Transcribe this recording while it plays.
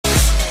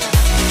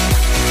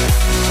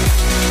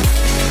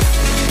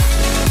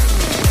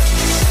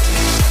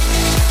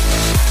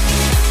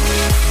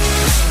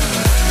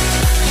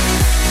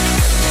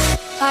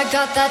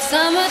got that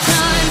summertime.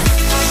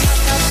 I got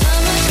that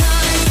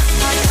summertime.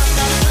 I got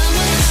that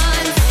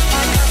summertime.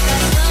 I got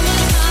that summertime.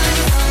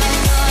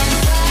 Summertime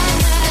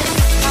sadness.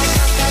 I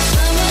got that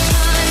summertime.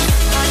 I got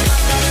that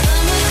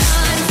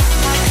summertime.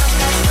 I got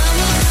that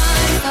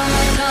summertime.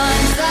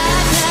 Summertime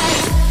sadness.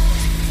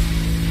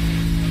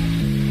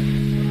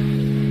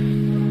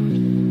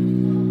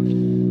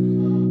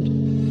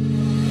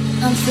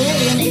 I'm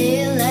feeling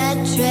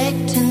electric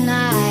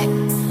tonight.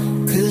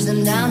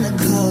 Cruising down the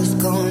coast,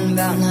 going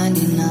about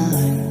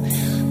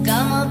 99.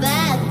 Got my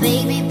bad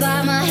baby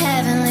by my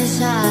heavenly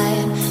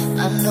side.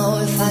 I know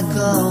if I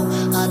go,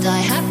 I'll die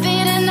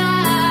happy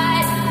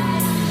tonight.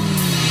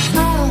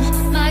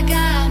 Oh my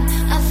God,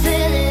 I feel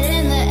it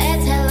in the air.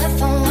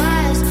 Telephone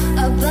wires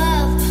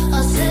above,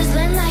 all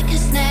sizzling like a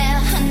snare.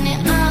 Honey,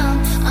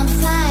 I'm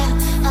fire.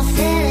 I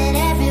feel it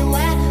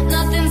everywhere.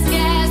 Nothing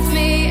scares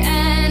me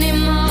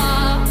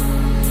anymore.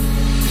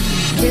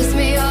 Kiss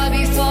me hard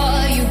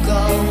before you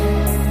go.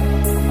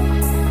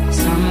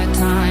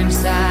 Summertime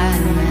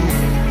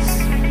sadness.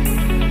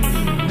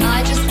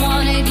 I just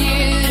wanted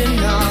you to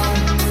know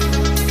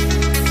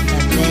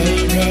that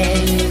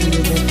baby,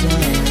 you're the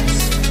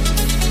best.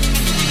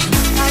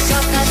 I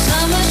got that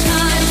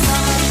summertime,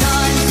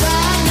 summertime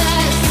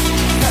sadness.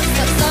 Got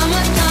that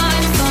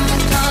summertime,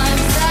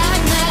 summertime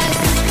sadness.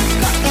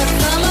 Got that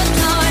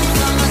summertime,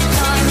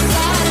 summertime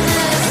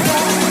sadness.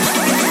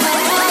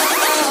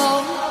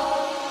 Oh.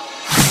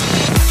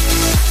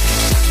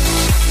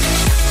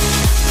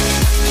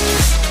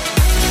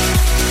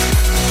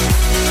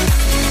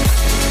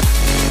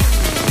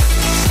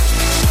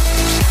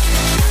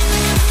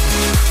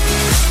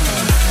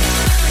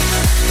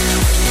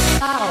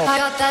 I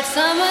got that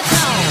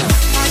summertime.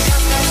 I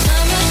got that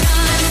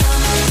summertime,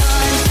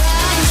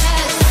 summertime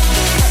sadness.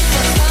 Got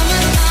that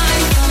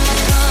summertime,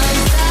 summertime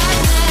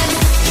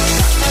sadness.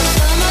 Got that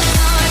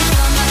summertime,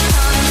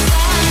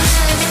 summertime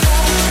sadness.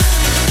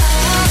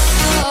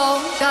 Oh,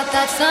 got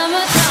that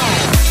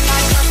summertime. I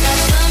got that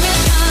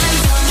summertime,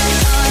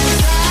 summertime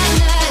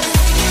sadness.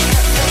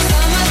 Got that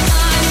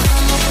summertime,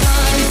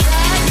 summertime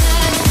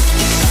sadness.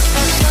 Got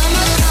that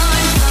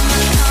summertime,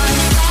 summertime sadness.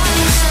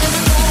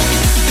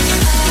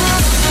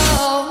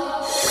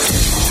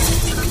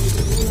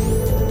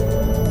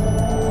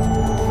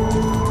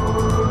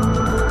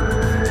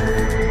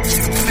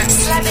 From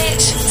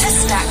Slevich to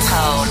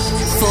Stackpole.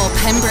 For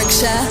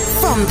Pembrokeshire,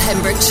 from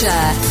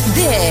Pembrokeshire,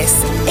 this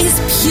is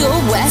Pure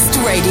West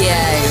Radio.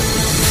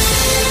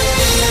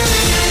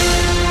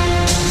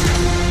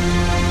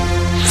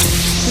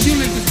 With your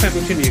latest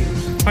Pembrokeshire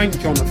news, I'm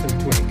Jonathan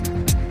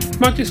Twig.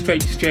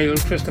 Magistrates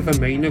jailed Christopher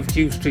Main of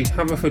Dew Street,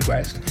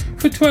 Haverfordwest,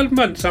 for 12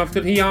 months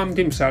after he armed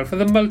himself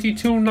with a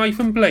multi-tool knife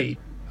and blade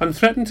and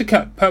threatened to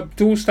cut pub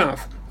door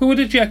staff who would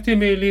eject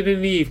him earlier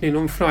in the evening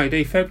on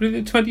Friday,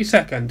 February the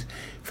 22nd,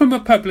 from a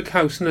public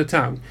house in the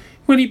town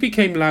when he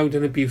became loud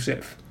and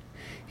abusive.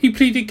 He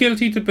pleaded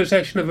guilty to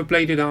possession of a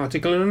bladed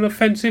article and an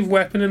offensive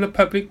weapon in a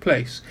public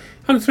place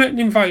and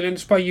threatening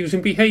violence by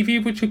using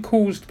behaviour which had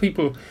caused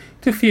people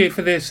to fear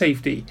for their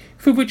safety,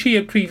 for which he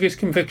had previous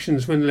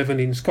convictions when living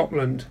in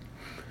Scotland.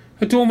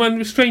 A doorman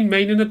restrained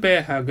Main in a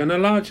bear hug and a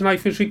large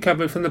knife was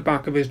recovered from the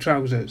back of his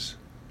trousers.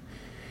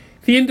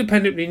 The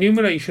Independent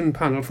Remuneration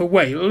Panel for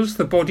Wales,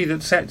 the body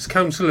that sets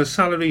councillors'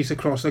 salaries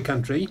across the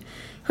country,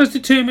 has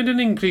determined an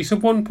increase of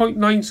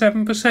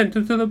 1.97%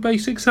 of the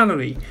basic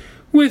salary,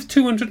 worth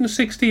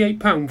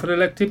 £268 for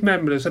elected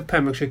members of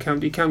Pembrokeshire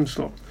County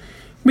Council,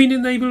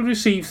 meaning they will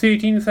receive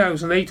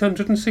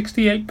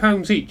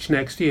 £13,868 each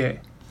next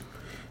year.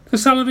 The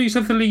salaries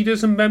of the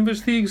leaders and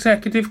members of the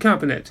Executive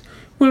Cabinet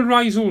will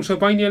rise also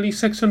by nearly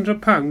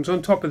 £600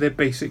 on top of their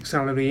basic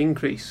salary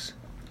increase.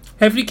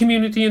 Every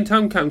community and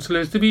town council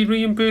is to be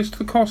reimbursed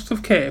the cost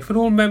of care for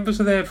all members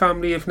of their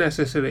family if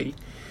necessary.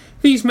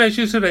 These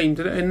measures are aimed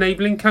at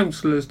enabling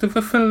councillors to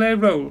fulfil their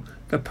role,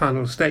 the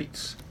panel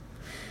states.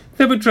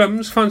 There were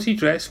drums, fancy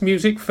dress,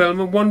 music, film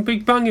and one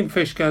big bang in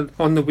Fishguard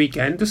on the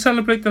weekend to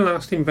celebrate the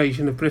last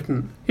invasion of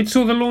Britain. It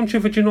saw the launch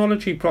of a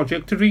genealogy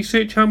project to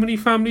research how many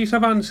families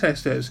have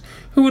ancestors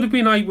who would have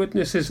been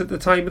eyewitnesses at the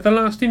time of the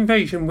last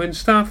invasion, when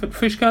staff at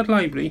Fishguard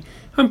Library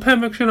and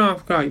Pembrokeshire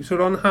Archives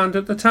were on hand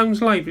at the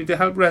town's library to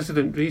help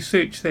residents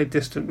research their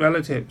distant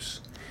relatives.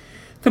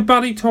 The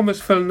Barry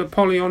Thomas film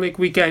Napoleonic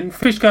Weekend,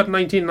 Fishguard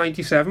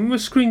 1997,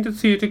 was screened at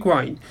Theatre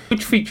Gwyn,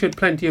 which featured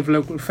plenty of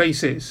local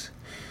faces.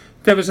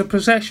 There was a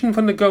procession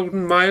from the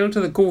Golden Mile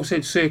to the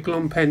Gorset Circle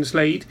on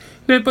Penslade,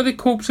 led by the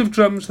Corps of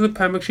Drums of the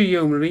Pembrokeshire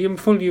Yeomanry in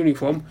full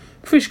uniform,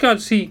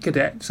 Fishguard Sea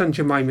Cadets and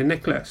Jemima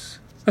Nicholas.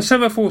 A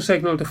semaphore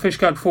signal to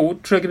Fishguard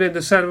Fort, triggering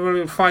the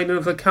ceremonial firing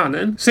of the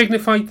cannon,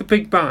 signified the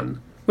big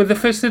ban, with the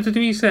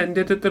festivities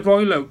ended at the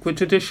Royal Oak with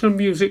traditional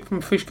music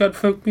from Fishguard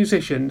folk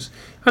musicians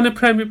and a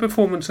premiere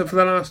performance of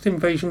the last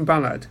invasion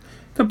ballad,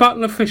 The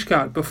Battle of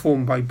Fishguard,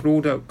 performed by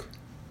Broad Oak.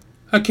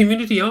 A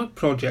community art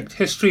project,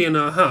 History in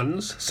Our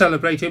Hands,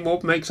 celebrating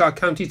what makes our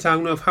county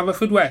town of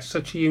Haverfordwest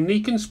such a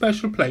unique and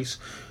special place,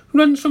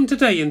 runs from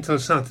today until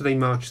Saturday,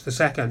 March the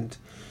 2nd.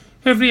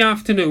 Every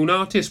afternoon,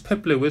 artist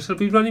Pip Lewis will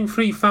be running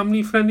free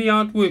family-friendly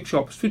art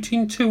workshops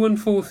between 2 and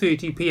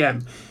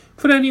 4:30pm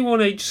for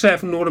anyone aged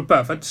 7 or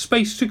above at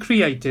Space to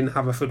Create in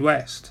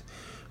Haverfordwest.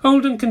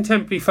 Old and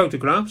contemporary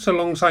photographs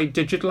alongside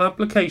digital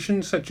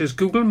applications such as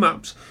Google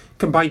Maps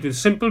combined with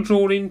simple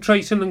drawing,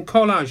 tracing and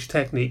collage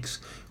techniques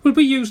will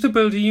be used to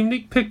build a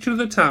unique picture of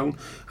the town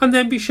and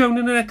then be shown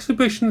in an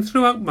exhibition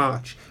throughout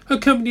March,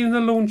 accompanying the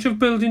launch of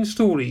Building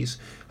Stories,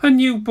 a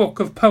new book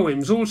of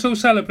poems also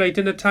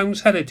celebrating the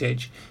town's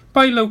heritage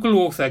by local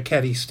author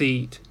Kerry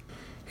Steed.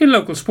 In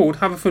local sport,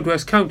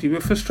 Haverfordwest County were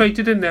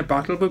frustrated in their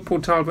battle with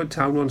Port Talbot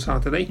Town on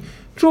Saturday,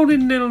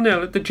 drawing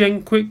 0-0 at the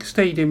Jenquick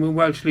Stadium in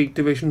Welsh League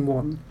Division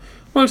 1,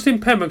 whilst in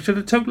Pembrokeshire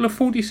a total of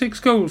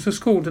 46 goals were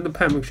scored in the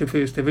Pembrokeshire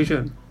First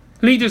Division.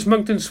 Leaders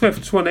Monkton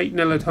Swifts won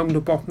 8-0 at home to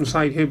bottom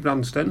side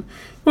Herbrandston,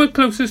 while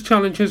closest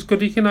challengers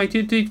Goodwick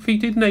United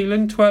defeated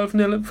Neyland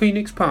 12-0 at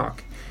Phoenix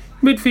Park,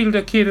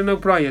 midfielder Kieran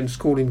O'Brien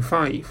scoring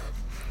 5.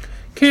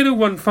 Carew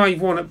won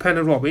 5-1 at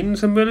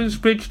Penner-Robbins and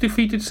Millers-Bridge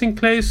defeated St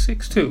Clair's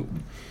 6-2.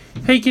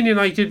 Hakin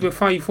United were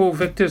 5-4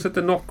 victors at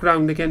the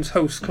knock-ground against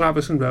hosts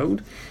Claverson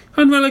Road,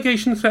 and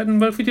relegation-threatened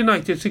Milford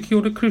United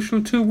secured a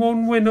crucial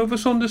 2-1 win over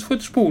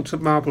Saundersfoot Sports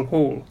at Marble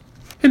Hall.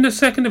 In the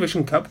Second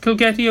Division Cup,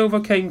 Kilgetty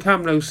overcame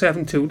Camrose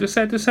 7-2 to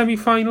set the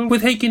semi-final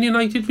with Hakin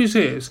United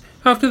reserves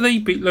after they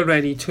beat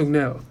Loreni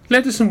 2-0.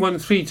 Ledderson won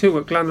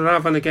 3-2 at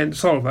Glanravan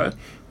against Solva,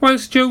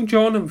 whilst Joe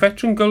John and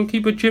veteran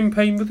goalkeeper Jim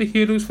Payne were the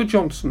heroes for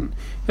Johnson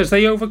as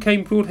they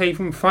overcame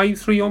Broadhaven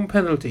 5-3 on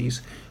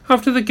penalties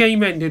after the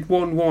game ended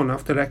 1-1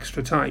 after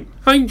extra time.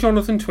 I'm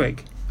Jonathan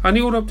Twigg, and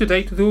you're up to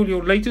date with all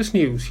your latest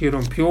news here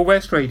on Pure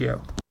West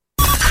Radio.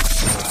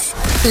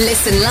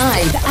 Listen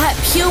live at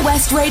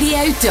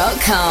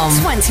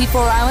purewestradio.com.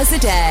 24 hours a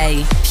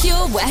day.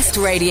 Pure West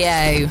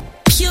Radio.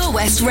 Pure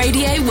West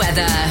Radio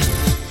weather.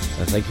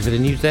 Thank you for the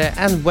news there.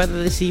 And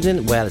weather this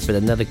evening, well, it's been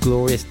another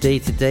glorious day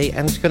today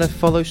and it's going to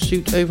follow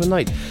suit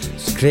overnight.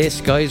 It's clear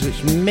skies,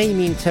 which may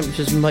mean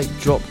temperatures might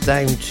drop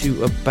down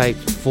to about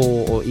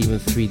 4 or even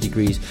 3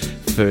 degrees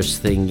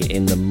first thing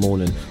in the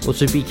morning.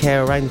 Also be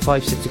care around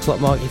 5-6 o'clock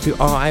mark if you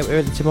are out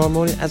early tomorrow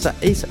morning, as that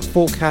is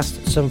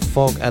forecast some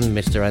fog and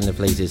mist around the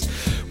places.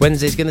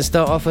 Wednesday's going to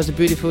start off as a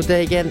beautiful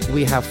day again.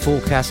 We have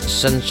forecast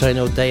sunshine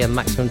all day and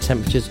maximum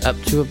temperatures up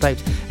to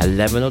about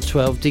 11 or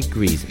 12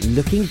 degrees.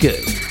 Looking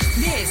good.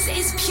 This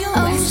is Pure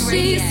West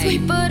Radio. She's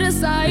sweet but a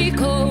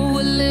psycho,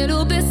 a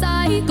little bit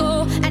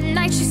psycho. At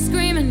night she's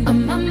screaming,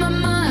 I'm on my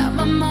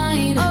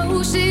mind.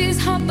 Oh, she's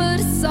hot but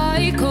a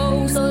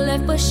psycho, so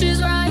left but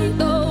she's right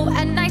though.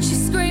 At night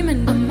she's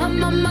screaming, I'm on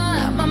my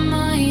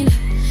mind.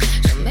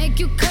 She'll make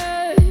you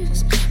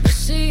curse, but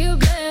she a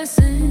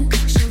blessing.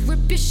 She'll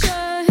rip your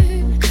shirt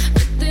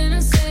within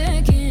a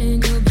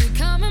second. You'll be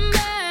coming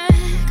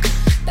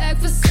back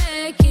for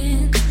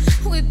seconds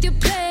with your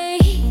play.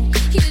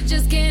 You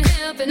just can't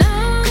help it.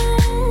 No,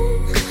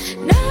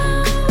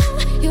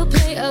 you'll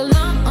play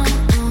along.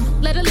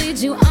 Let her lead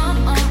you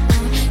on.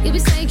 You'll be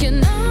saying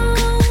no,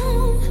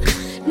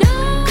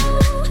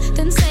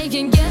 then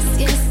saying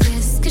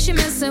yes, 'cause you're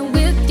messing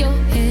with your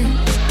head.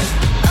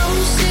 Oh,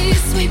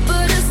 she's sweet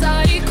but a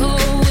psycho,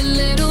 a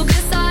little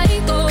bit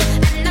psycho.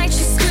 At night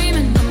she's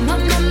screaming, I'm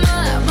on my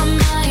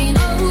mind.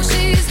 Oh,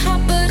 she's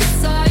hot but a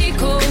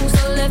psycho,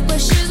 so left but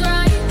she's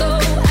right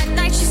though. At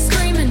night she's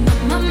screaming,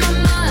 I'm on my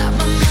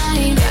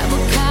mind. Grab a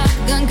cop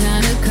gun,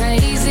 kinda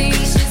crazy.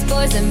 She's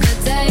poison but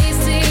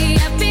tasty.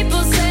 And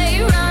people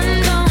say run,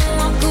 don't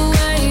walk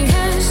away.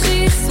 Yeah,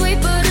 she's sweet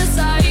but a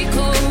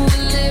psycho, a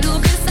little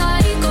bit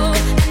psycho.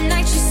 At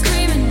night she's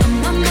screaming,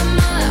 I'm on my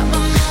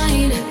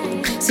mind.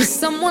 See,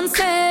 someone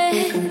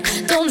said,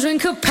 don't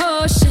drink her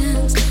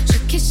potions.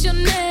 She'll kiss your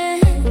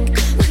neck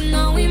with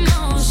no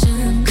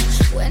emotion.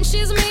 When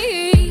she's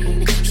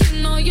mean,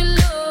 you know you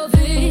love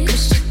it,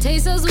 'cause she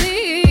tastes so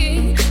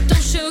sweet.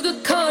 Don't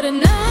sugarcoat it,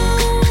 no.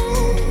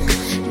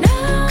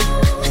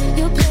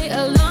 You'll play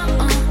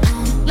along.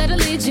 Let her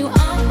lead you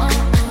on.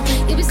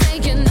 You'll be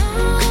saying no.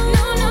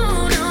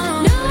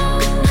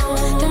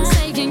 Then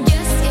saying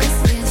yes,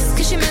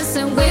 'cause you're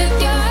messing with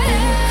your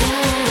head.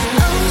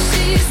 Oh,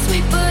 she's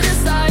sweet but a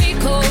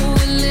psycho,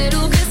 a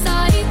little bit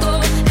psycho.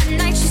 At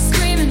night she's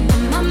screaming,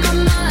 I'm on my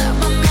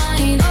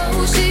mind.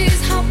 Oh,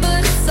 she's hot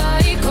but a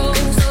psycho,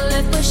 so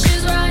left but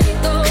she's right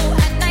though.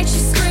 At night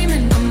she's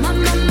screaming, I'm on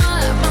my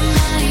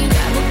mind.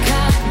 Grab a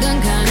cop gun,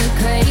 kinda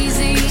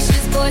crazy.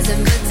 She's poison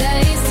but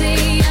tasty.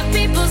 And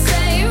people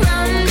say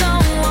run,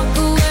 don't walk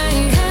away.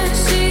 'Cause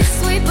she's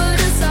sweet but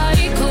a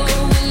psycho,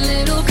 a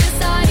little bit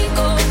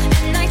psycho.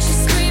 At night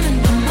she's screaming,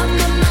 I'm on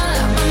my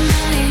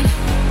mind.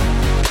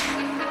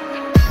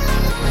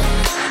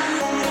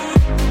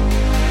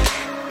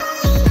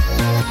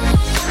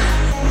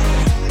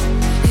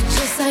 You're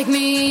just like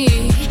me,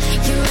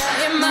 you're out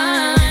your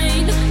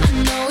mind. I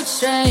know it's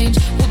strange,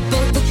 we're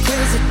both the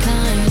crazy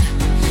kind.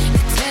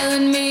 You're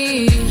telling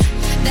me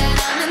that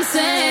I'm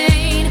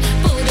insane,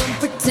 but don't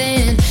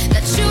pretend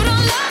that you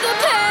don't love the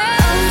pain.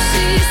 Oh,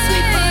 she's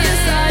sweet but a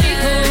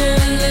psycho,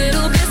 a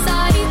little bit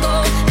psycho.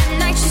 At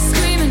night she's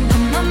screaming,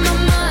 I'm on my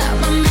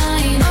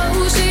mind.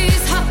 Oh,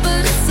 she's hot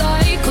but a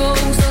psycho,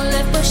 so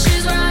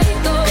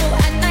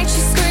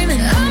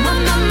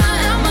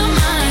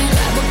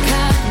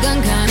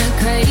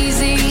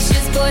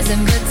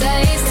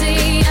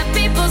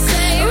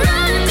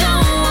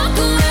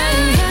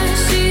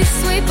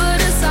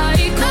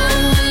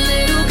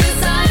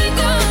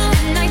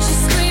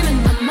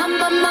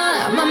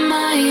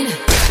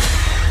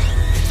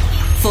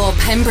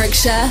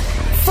Pembrokeshire,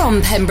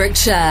 from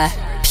Pembrokeshire,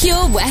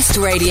 Pure West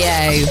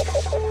Radio.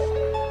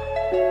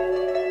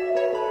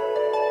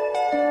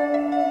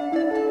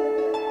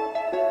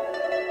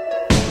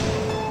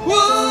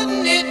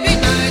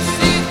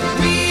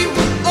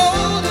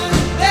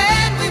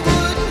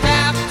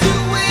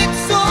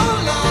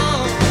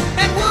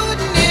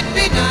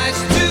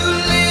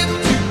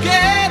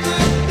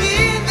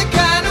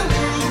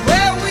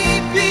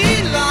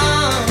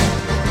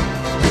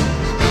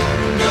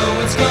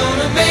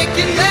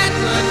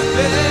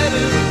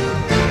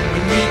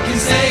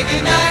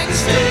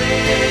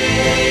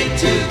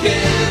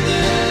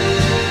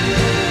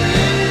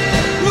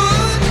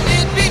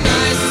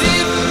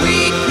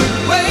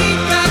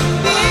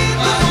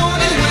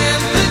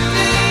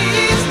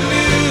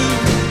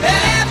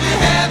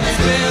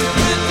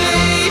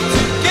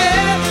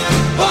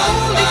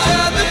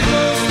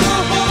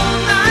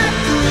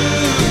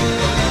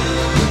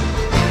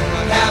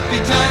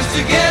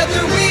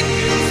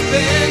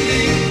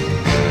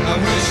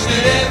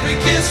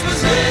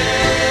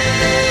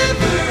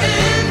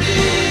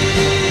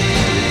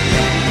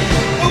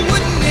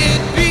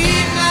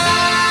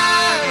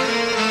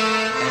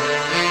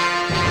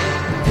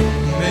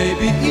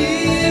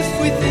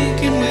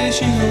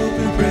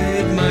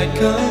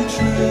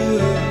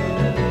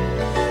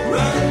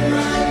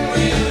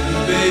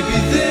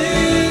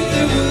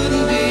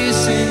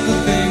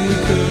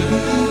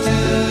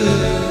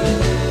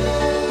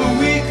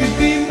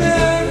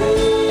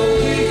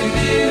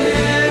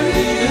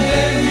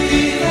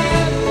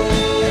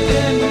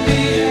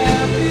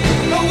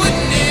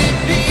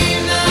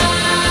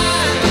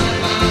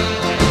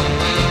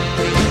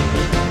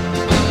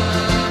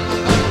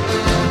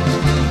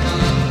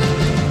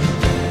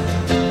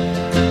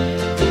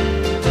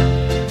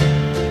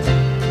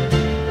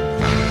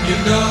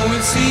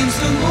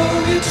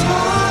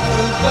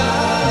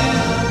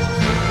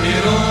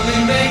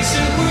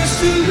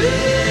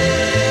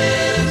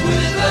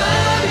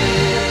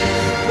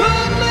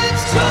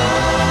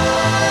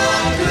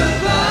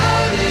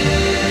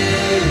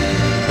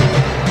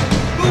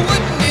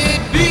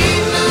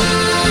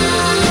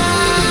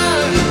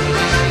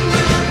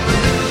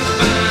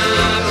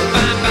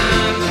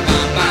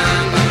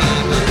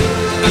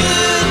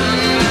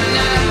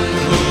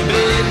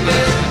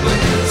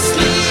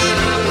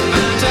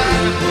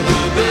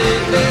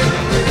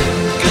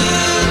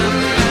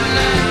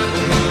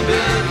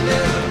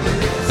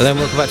 And then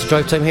welcome back to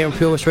Drive Time here on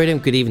Pure West Radio.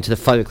 Good evening to the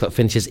 5 o'clock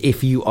finishers.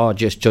 If you are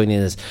just joining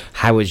us,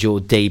 how has your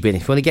day been?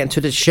 If you want to get into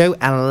the show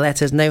and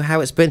let us know how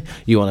it's been,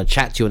 you want to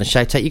chat, you want to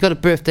shout out, you got a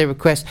birthday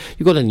request,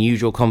 you got an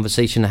unusual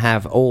conversation to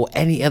have, or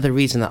any other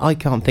reason that I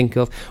can't think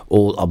of,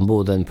 all are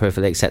more than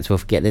perfectly acceptable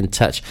for getting in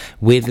touch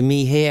with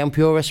me here on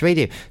Pure West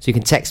Radio. So you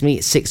can text me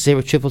at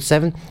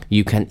 60777,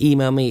 you can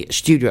email me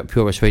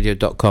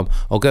studio@purewestradio.com,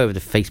 or go over to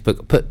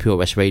Facebook, put Pure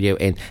West Radio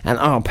in, and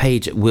our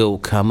page will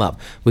come up.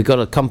 We've got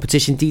a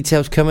competition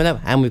details coming up,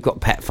 and we've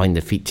got Pet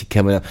Finder feature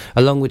coming up,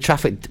 along with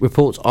traffic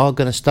reports are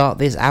going to start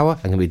this hour.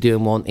 I'm going to be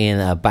doing one in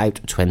about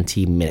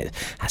 20 minutes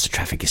as the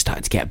traffic is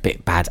starting to get a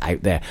bit bad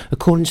out there,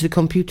 according to the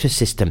computer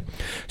system.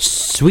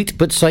 Sweet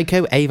but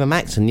Psycho, Ava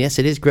Max, and yes,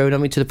 it is growing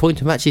on me to the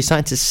point I'm actually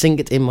starting to sing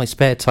it in my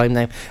spare time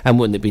now, and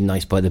wouldn't it be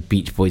nice by the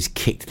Beach Boys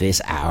kicked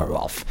this hour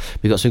off.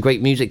 We've got some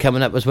great music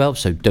coming up as well,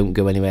 so don't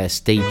go anywhere,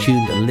 stay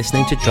tuned and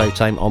listening to Drive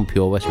Time on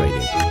Pure West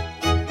Radio.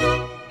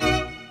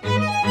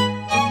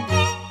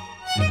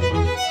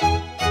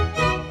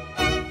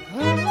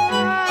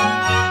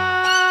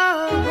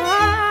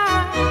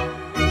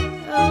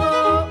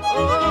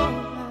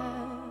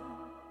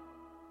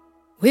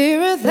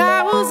 We're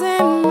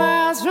 1,000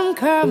 miles from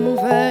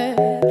comfort.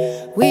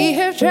 We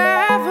have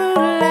traveled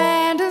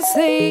land and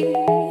sea.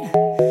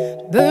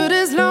 But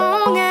as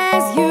long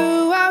as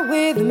you are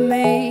with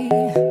me,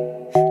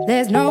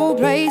 there's no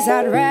place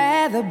I'd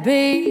rather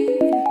be.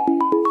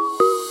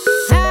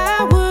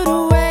 I would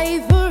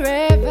away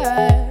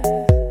forever,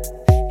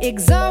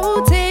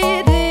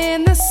 exalted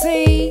in the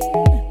sea.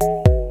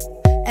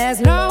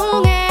 As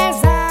long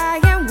as I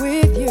am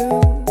with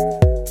you,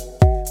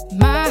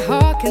 my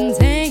heart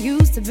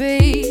continues to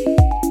beat.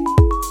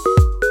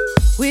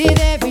 With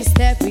every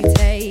step we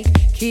take,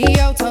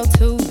 Kyoto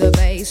to the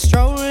bay,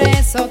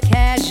 strolling so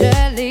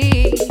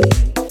casually.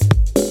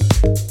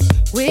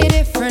 We're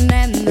different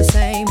and the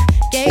same,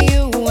 gave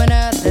you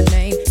another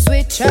name,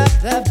 switch up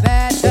the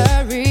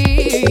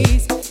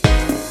batteries.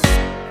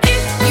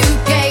 If you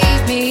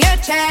gave me a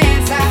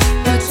chance, I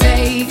would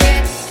take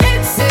it.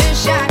 It's a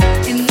shot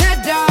in the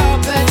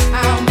dark, but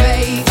I'll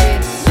make it.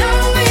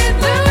 Knowing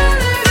the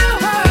little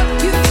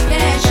heart, you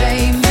can't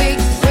shame me.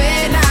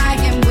 When I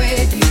am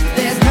with you,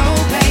 there's no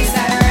place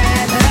I'd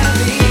rather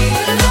be.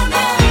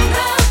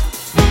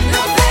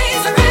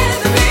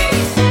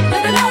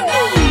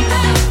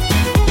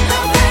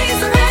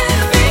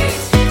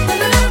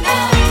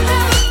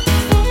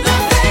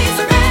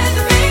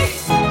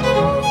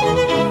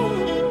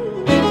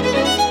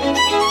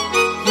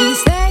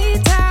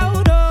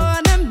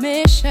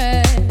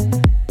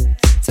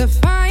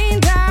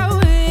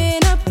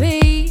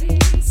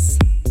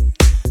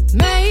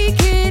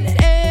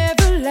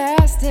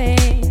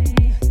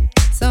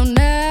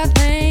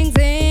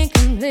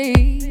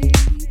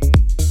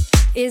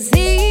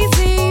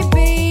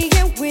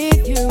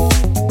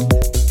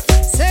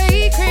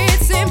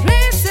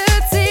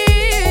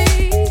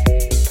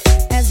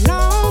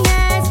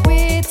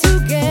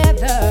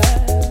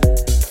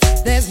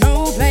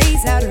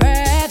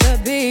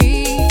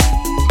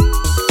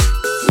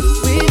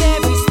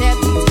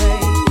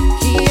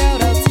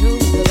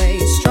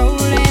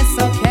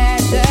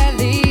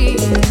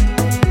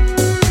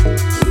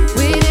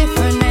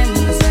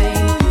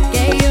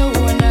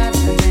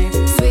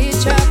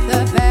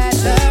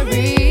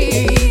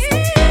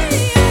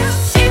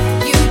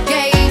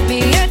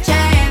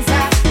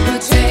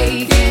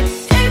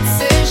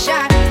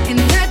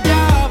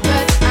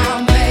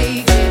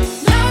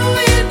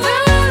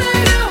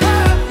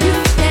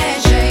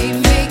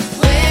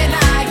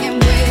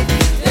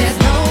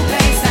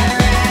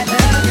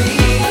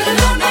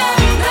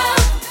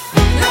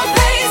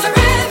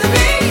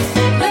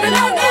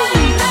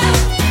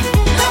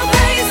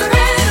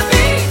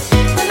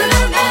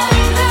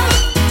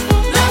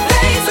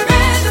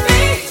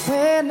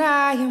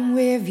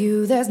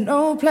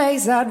 no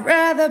place I'd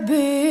rather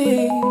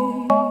be.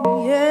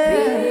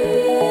 Yeah.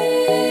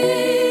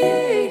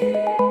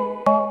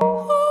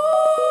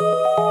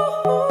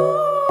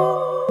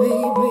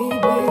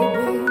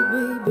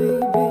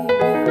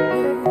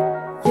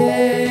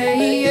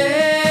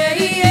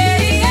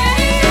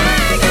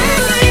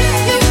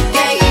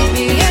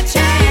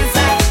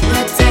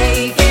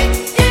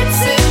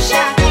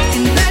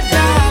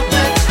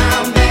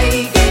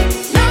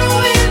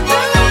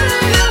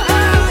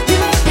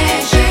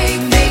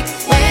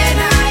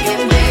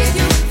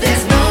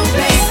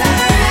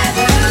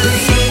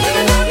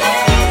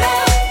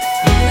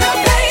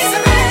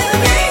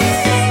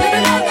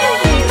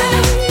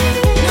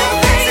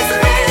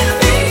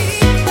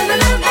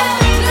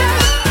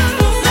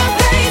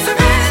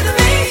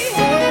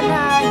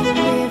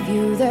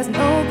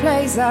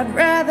 I'd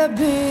rather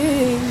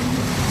be.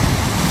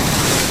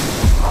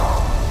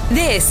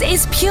 This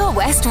is Pure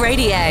West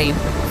Radio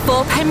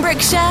for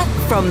Pembrokeshire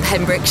from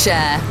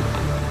Pembrokeshire.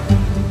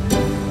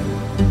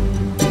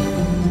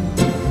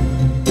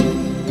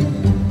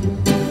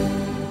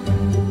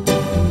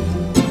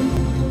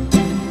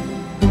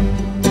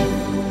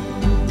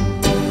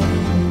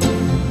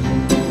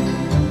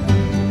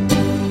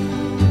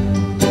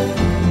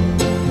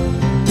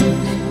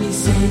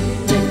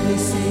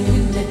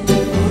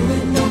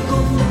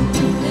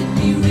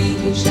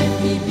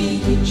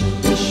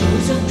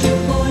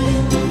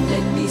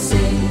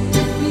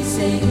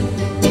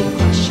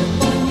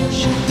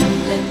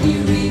 Let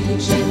me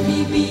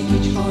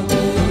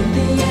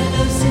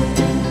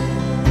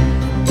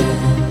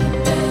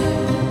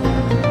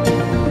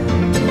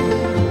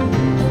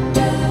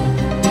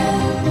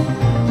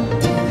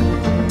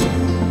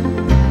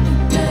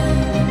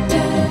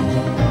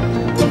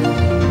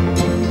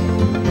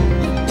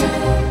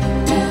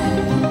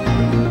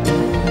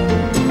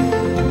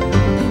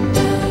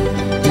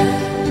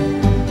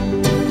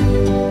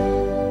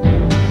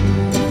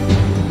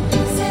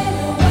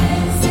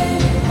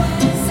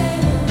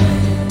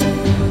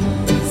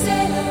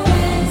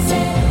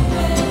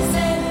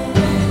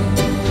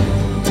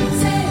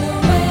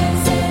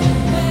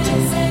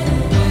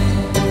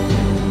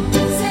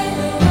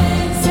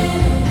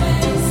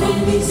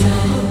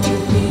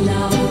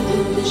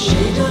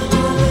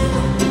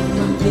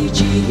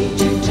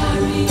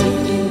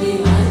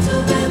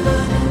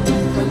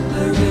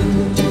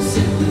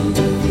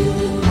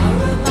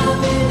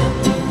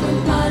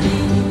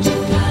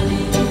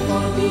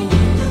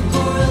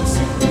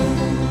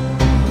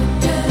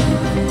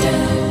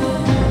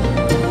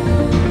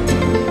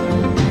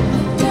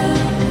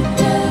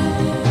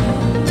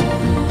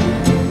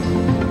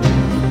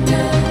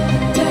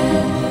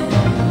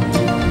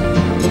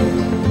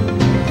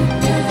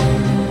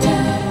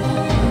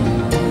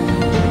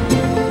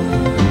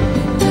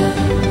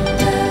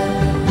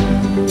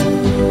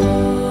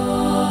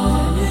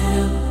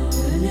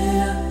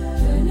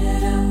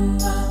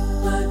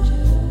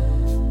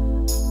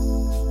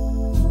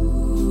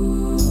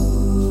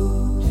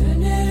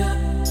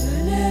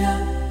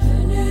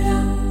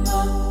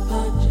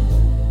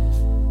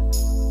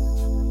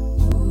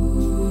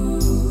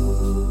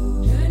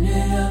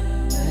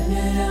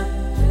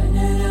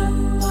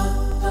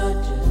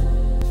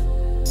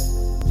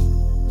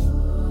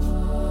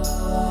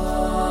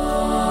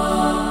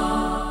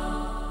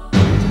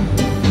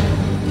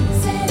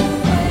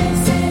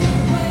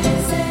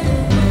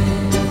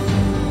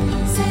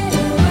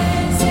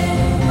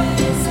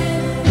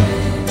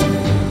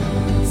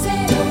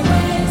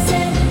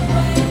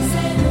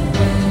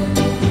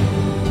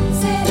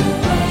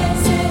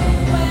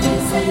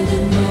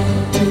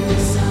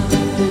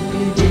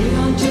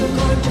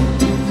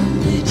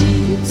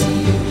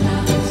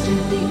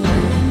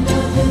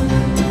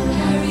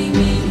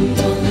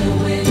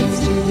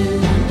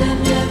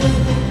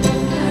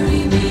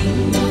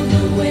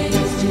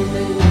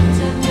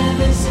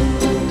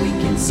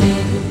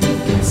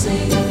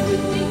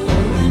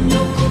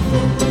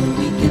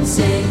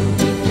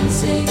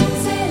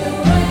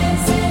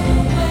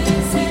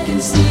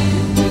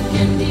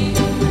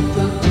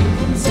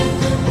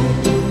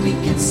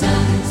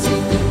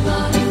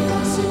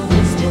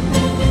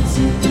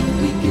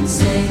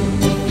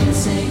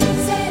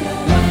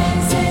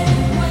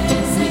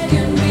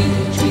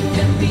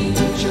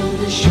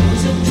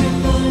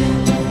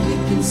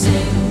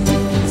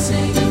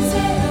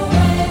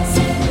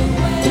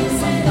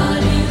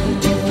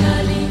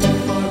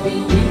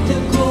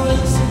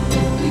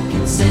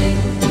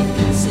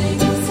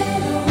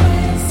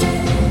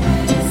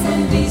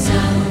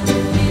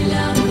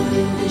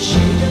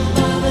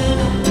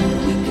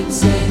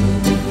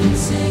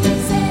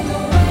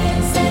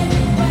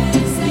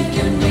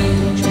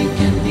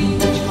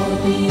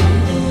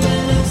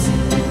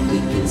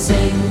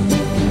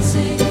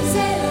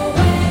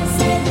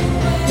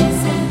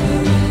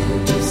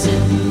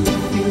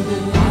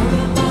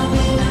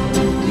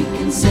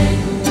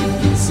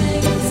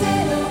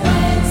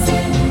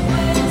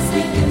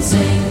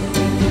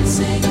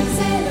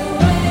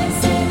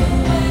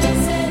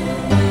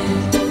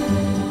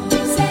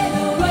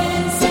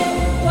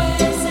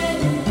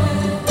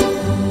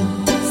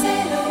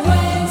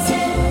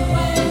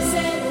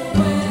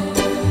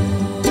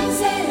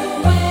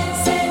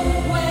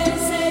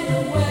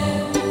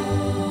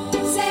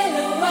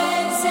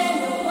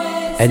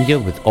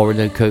Enya with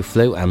Orinoco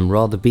Flow and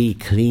Rather Be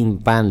Clean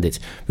Bandit.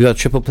 We got a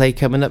triple play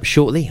coming up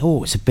shortly.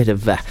 Oh, it's a bit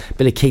of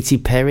Katy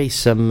Perry,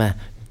 some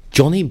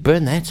Johnny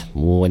Burnett.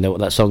 Oh, I know what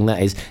that song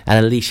that is.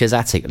 And Alicia's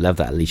Attic. I love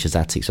that Alicia's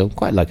Attic song.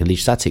 Quite like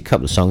Alicia's Attic.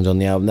 Couple of songs on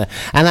the album there.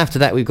 And after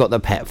that, we've got the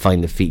Pet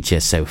Finder feature.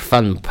 So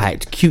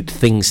fun-packed, cute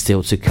things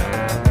still to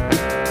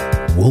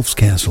come. Wolf's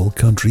Castle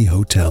Country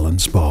Hotel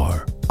and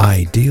Spa.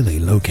 Ideally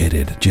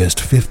located just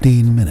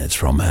 15 minutes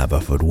from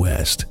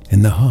Haverfordwest,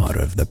 in the heart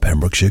of the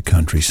Pembrokeshire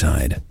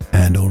countryside,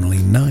 and only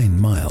 9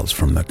 miles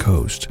from the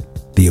coast.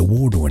 The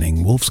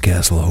award-winning Wolf's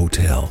Castle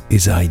Hotel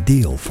is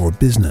ideal for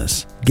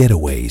business,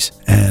 getaways,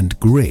 and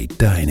great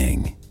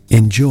dining.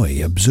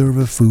 Enjoy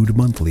Observer Food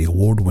Monthly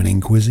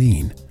award-winning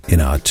cuisine in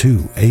our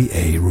 2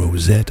 AA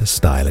Rosette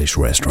stylish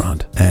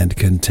restaurant and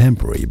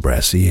contemporary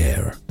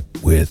brassiere.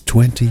 With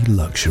 20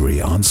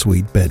 luxury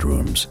ensuite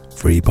bedrooms,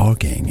 free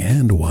parking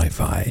and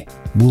Wi-Fi,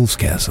 Wolf's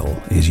Castle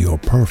is your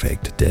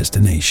perfect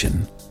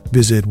destination.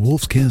 Visit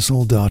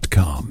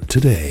wolfscastle.com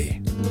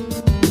today.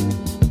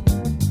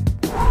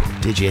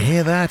 Did you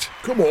hear that?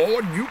 Come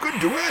on, you can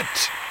do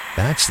it!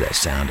 That's the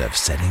sound of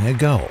setting a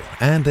goal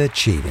and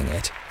achieving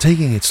it.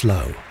 Taking it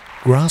slow,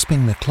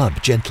 grasping the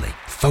club gently,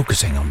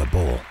 focusing on the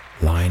ball,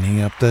 lining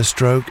up the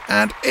stroke,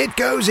 and it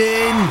goes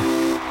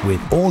in!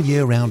 With all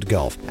year-round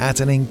golf at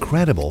an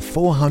incredible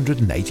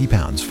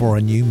 £480 for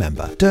a new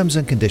member. Terms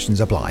and conditions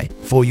apply.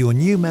 For your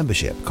new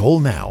membership, call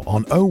now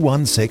on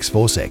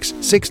 01646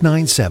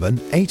 697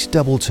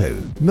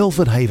 822.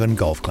 Milford Haven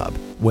Golf Club,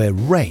 where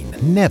rain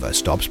never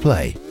stops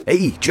play.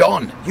 Hey,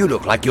 John, you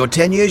look like you're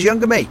 10 years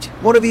younger, mate.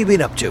 What have you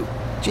been up to?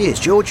 Cheers,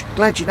 George.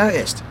 Glad you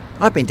noticed.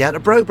 I've been down to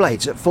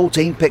Broblades at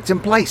 14 Picton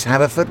Place,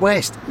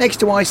 Haverfordwest,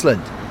 next to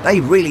Iceland. They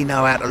really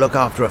know how to look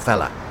after a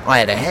fella. I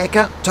had a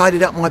haircut,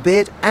 tidied up my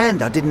beard,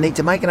 and I didn't need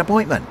to make an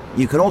appointment.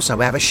 You can also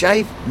have a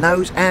shave,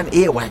 nose and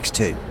ear wax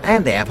too.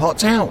 And they have hot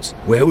towels.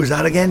 Where was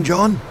that again,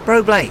 John?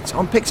 Broblades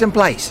on Picton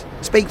Place.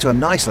 Speak to them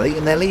nicely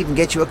and they'll even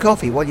get you a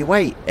coffee while you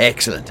wait.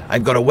 Excellent.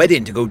 I've got a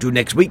wedding to go to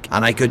next week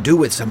and I could do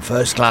with some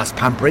first-class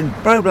pampering.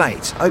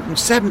 Broblades, open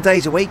 7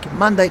 days a week,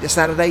 Monday to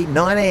Saturday,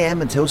 9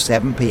 a.m. until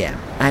 7 p.m.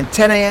 and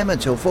 10 a.m.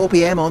 until 4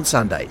 p.m. on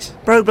Sundays.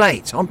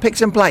 Broblades on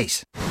Picton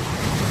Place.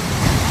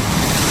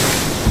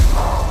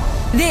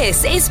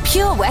 This is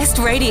Pure West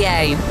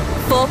Radio.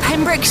 For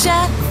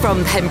Pembrokeshire,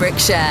 from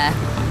Pembrokeshire.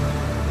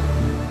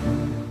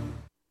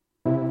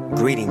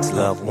 Greetings,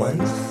 loved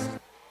ones.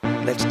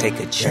 Let's take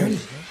a journey.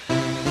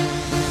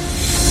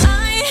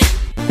 I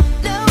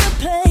know a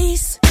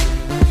place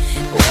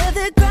where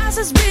the grass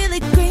is really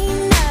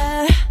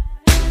greener.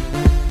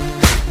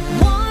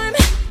 Warm,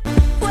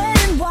 wet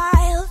and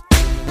wild.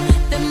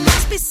 There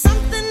must be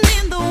something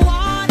in the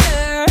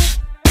water.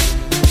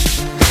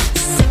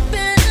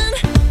 Sipping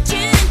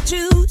gin and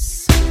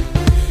juice,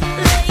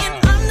 laying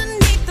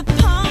underneath the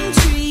palm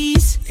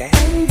trees.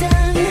 And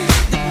then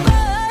the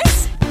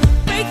birds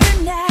break their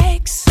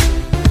necks,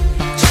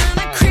 trying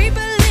to creep a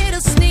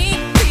little sneak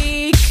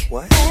peek.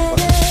 What?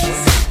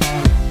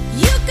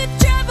 You could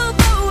travel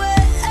the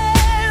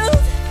world,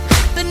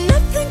 but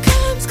nothing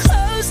comes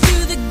close to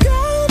the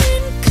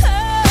golden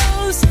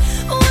coast.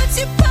 Once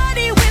you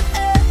party with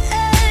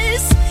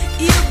us,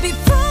 you'll be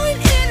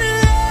falling in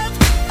love.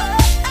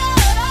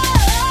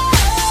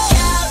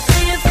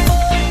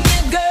 California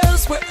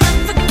girls were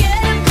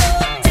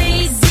unforgettable.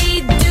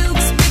 Daisy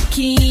Dukes,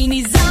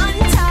 bikinis on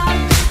top,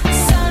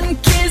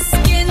 sun-kissed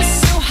skin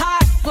so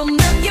hot, will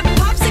melt your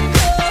popsicle.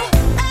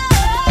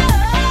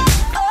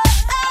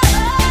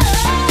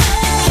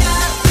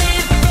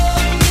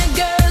 California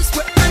girls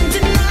were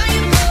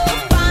undeniable.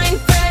 Fine,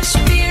 fresh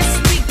beers,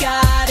 we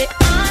got it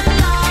on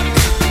lock.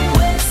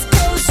 West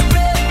Coast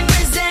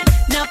represent,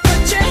 now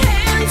put your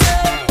hands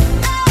up.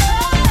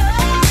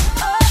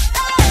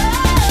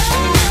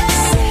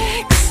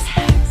 Sex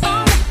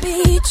on the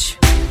beach,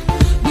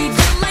 we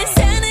don't mind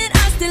sanding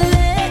our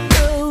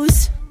stilettos.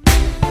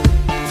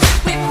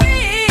 We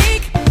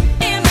freak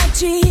in my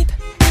Jeep,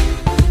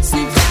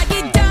 Snoop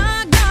Doggy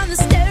Dogg on the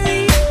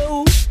stereo.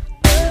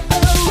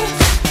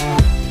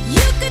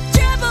 You could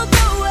travel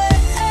the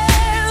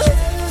world,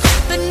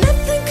 but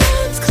nothing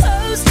comes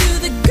close to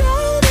the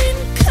golden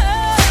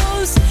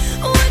coast.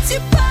 Once you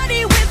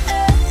party with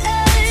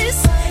us,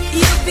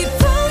 you'll be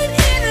falling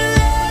in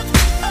love.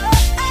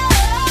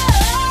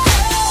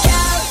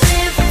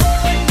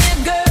 California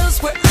girls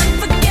were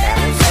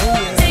unforgettable.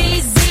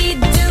 Daisy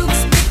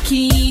Dukes,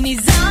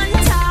 bikinis on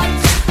top,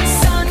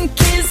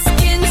 sun-kissed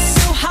skin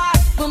so hot,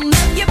 will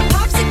melt your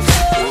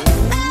popsicle.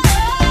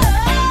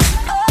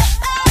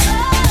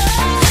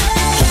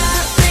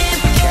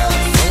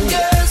 California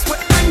girls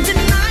were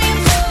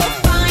undeniable.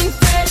 Fine,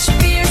 fresh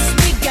beers,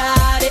 we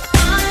got it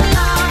on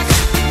lock.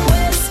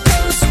 West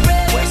Coast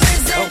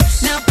represent,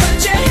 now put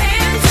your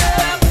hands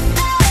up.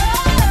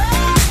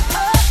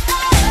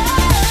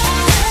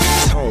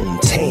 Tone,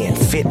 tan,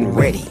 fit and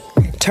ready.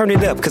 Turn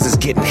it up cause it's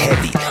getting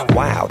heavy.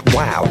 Wild,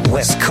 wild,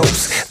 West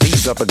Coast.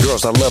 These are the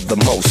girls I love the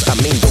most. I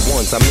mean the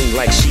ones, I mean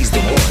like she's the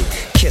one.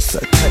 Kiss her,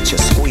 touch her,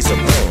 squeeze her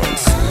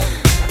buns.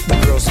 The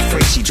girl's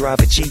afraid she drive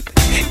a Jeep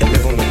and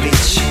live on the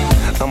beach.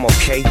 I'm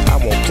okay, I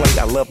won't play,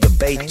 I love the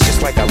bay,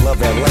 just like I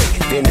love LA,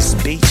 Venice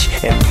Beach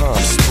and Palm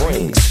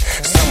Springs.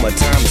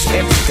 Summertime is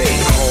everything,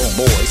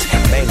 homeboys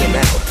banging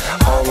out,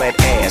 all that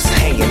ass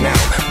hanging out,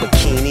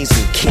 bikinis,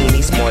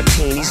 bikinis,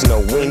 martinis,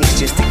 no weenies,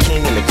 just the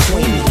king and the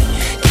queenie.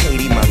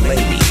 Katie, my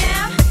lady,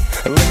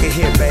 look at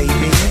here,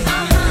 baby,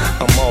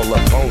 I'm all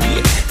up on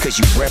you, cause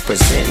you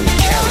representing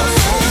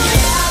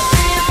California.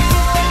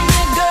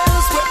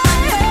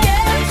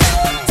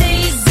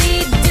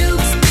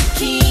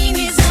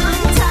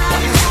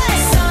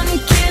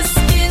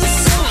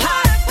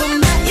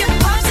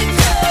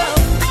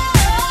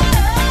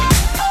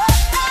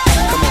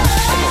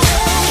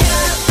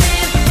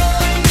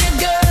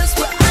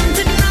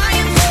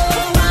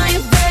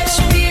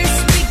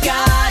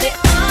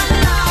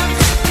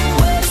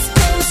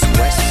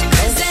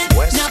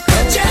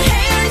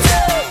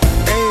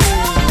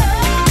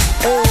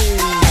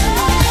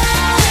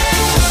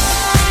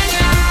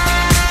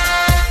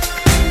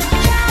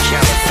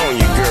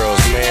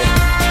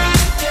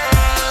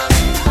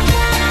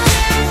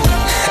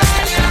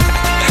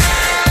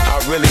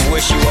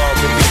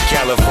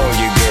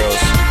 California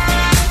girls.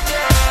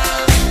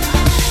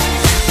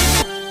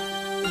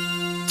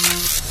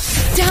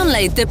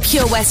 Download the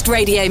Pure West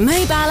Radio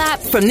mobile app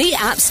from the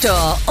App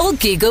Store or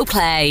Google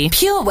Play.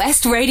 Pure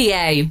West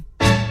Radio.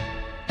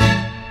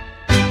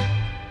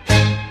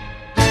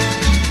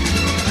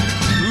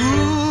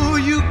 Ooh,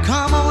 you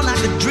come on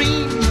like a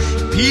dream.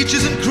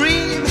 Peaches and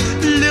cream,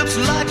 lips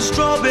like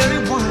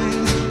strawberry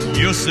wine.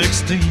 You're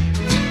 16,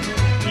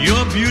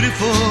 you're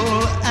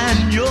beautiful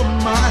and you're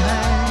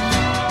mine.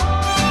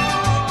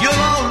 You're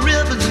all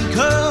ribbons and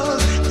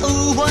curls.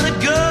 Oh, what a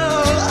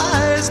girl.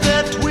 Eyes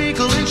that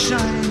twinkle and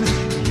shine.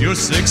 You're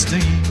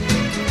 16.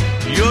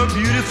 You're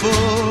beautiful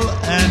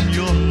and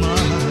you're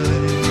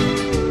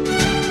mine.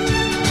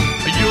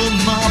 You're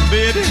my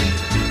baby.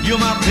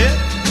 You're my pet.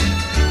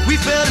 We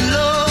fell in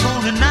love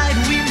on the night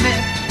we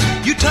met.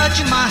 You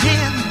touching my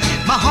hand,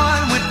 my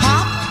heart went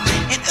pop.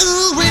 And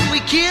ooh, when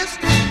we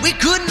kissed, we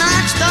could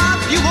not stop.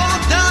 You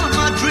walked out of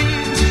my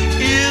dreams,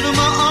 into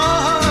my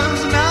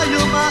arms. Now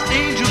you're my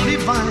angel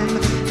divine.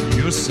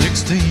 You're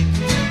 16,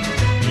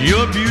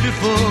 you're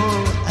beautiful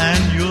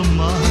and you're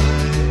mine.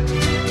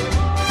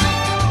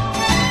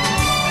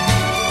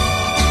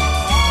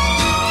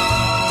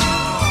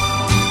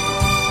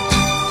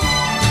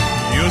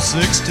 You're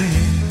 16,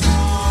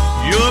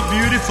 you're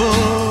beautiful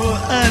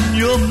and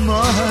you're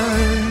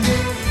mine.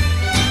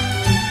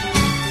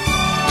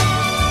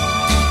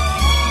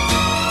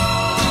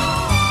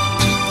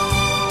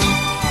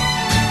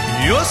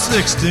 You're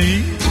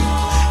 16,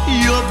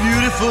 you're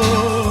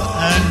beautiful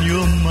and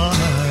you're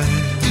mine.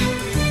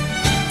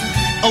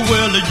 Oh,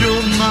 well,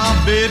 you're my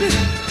baby,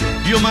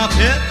 you're my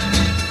pet.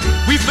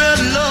 We fell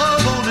in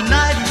love on the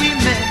night we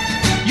met.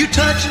 You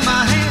touching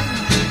my hand,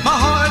 my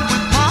heart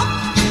went pop.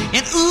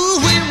 And ooh,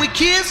 when we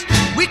kissed,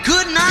 we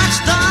could not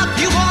stop.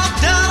 You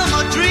walked out of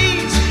my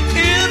dreams,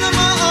 into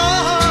my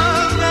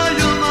arms. Now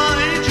you're my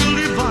angel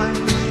divine.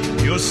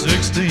 You're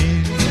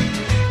 16,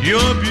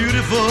 you're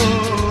beautiful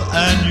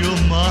and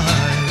you're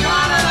mine.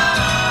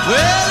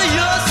 Well,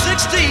 you're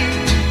 16,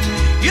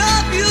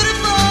 you're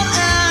beautiful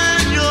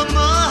and you're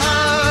mine.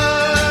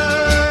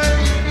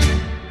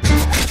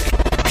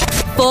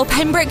 For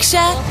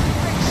Pembrokeshire,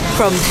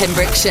 from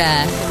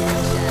Pembrokeshire,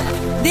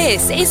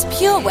 this is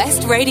Pure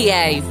West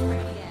Radio.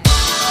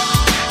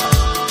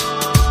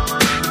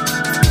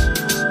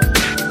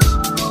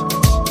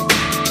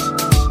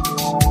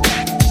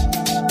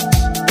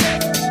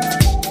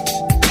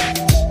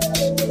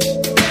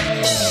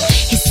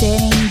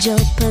 Angel,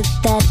 put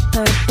that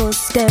purple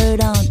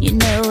skirt on. You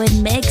know it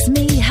makes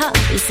me hot.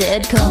 He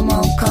said, come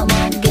on,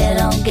 get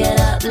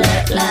up,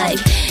 look like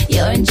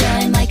you're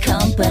enjoying my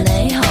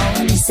company.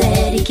 Home, he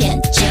said he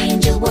can't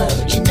change a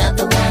word. You're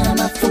another one of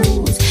my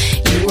fools.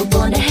 You were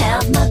born to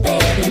have my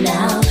baby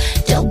now.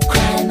 Don't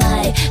cry,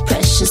 my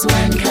precious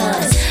one,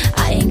 cause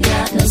I ain't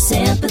got no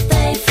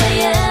sympathy for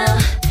you.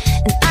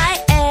 And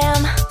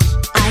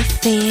I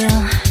feel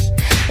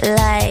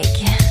like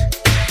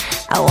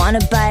I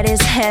wanna bite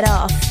his head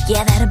off.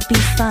 Yeah, that'd be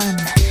fun,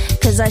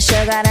 cause I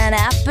sure got an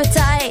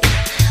appetite.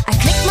 I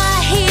clicked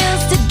my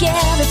heels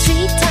together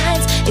 3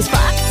 times. It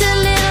sparked a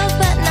little,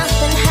 but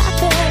nothing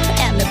happened.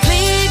 And the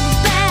big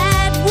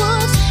bad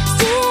wolf's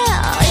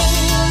still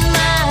in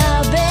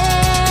my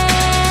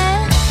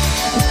bed.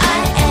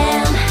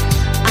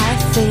 I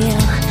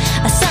feel,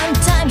 I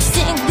sometimes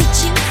think that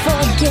you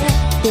forget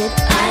it.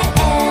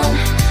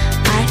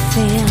 I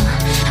feel,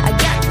 I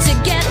got to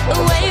get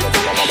away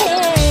from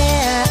here.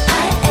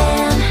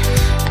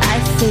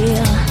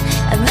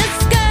 This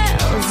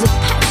girl's a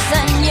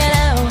person, you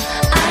know.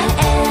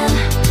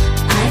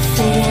 I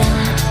feel.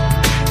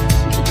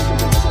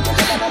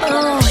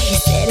 Oh.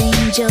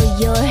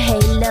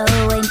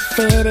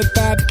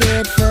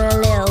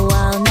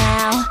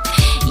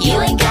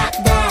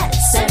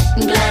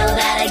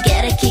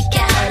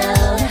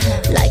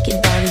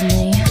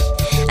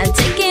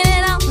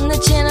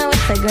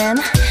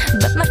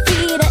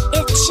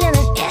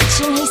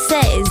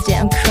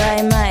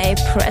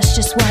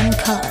 just one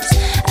cause.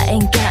 I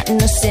ain't got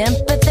no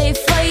sympathy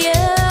for you.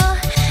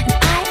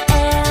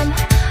 And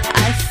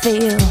I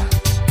feel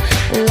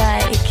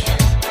like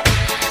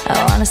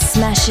I wanna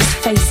smash his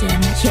face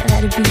in. Yeah,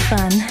 that'd be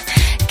fun.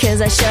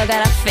 Cause I sure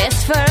got a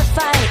fist for a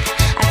fight.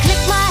 I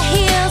clicked my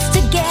heels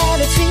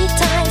together 3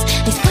 times.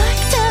 They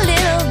sparked a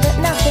little, but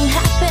nothing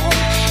happened.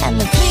 And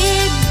the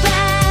big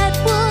bad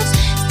wolf's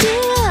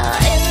still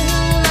in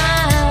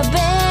my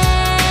bed.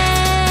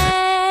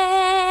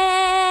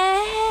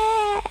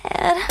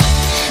 And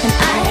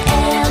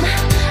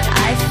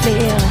I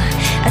feel,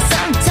 I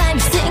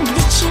sometimes think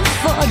that you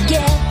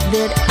forget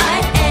that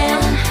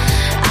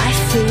I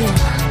feel,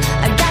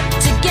 I got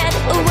to get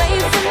away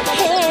from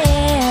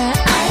here.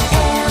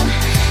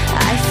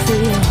 I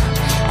feel,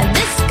 and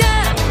this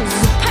girl's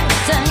a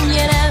person,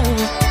 you know.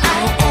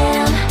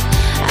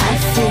 I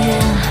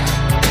feel.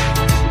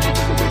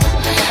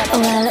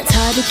 Well, it's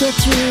hard to get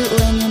through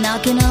when you're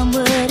knocking on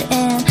wood,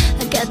 and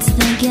I got to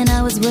thinking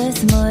I was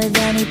worth more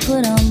than he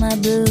put on my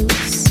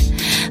boots.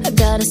 I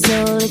got a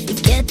soul if you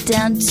get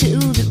down to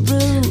the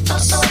roots.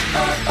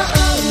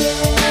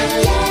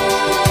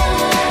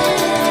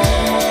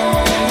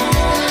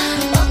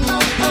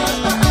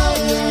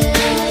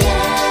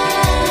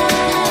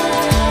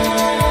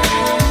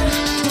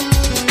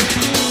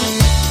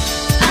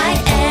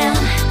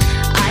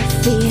 I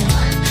feel.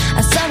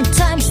 I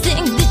sometimes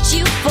think that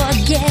you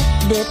forget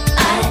that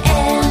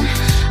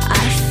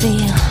I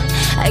feel.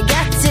 I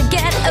got to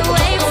get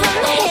away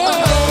from here.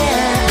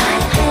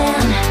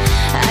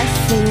 I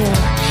feel.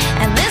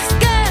 And this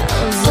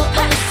girl's a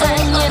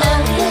person, you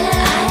know.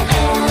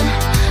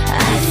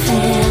 I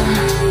feel.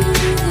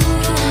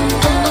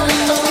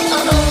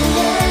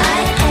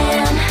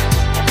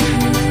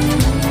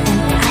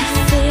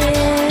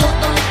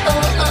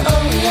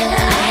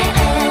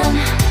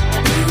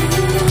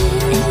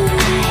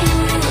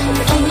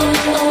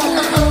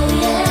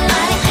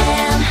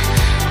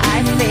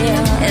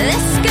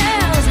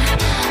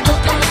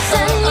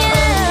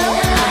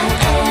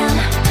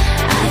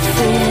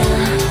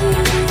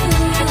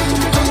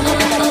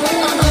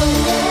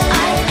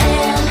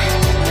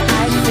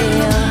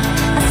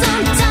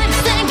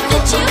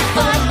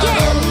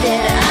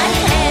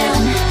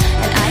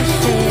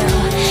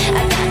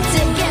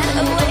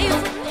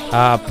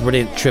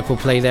 Brilliant triple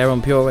play there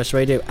on Pure West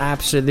Radio.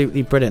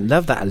 Absolutely brilliant.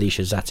 Love that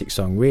Alicia Zatic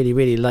song. Really,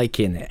 really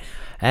liking it.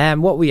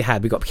 What we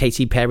had, we got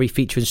Katy Perry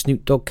featuring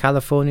Snoop Dogg,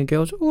 California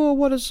Girls. Oh,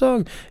 what a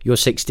song. You're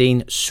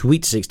 16,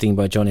 Sweet 16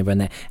 by Johnny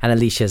Brenner, and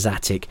Alicia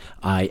Zatic,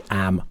 I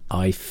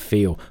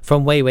Feel.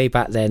 From way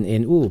back then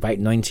in, about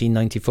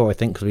 1994, I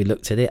think, because we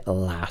looked at it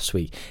last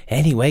week.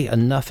 Anyway,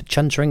 enough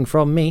chuntering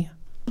from me.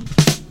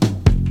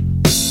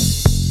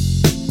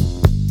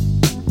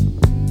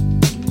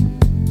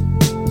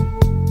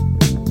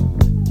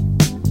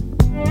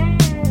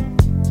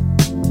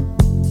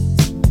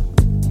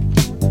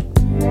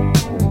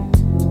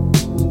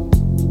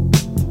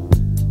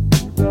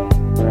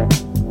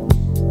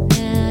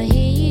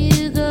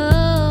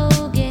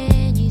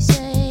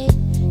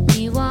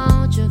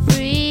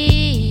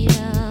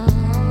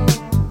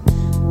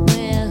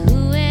 Well,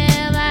 who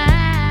am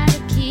I to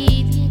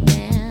keep you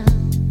down?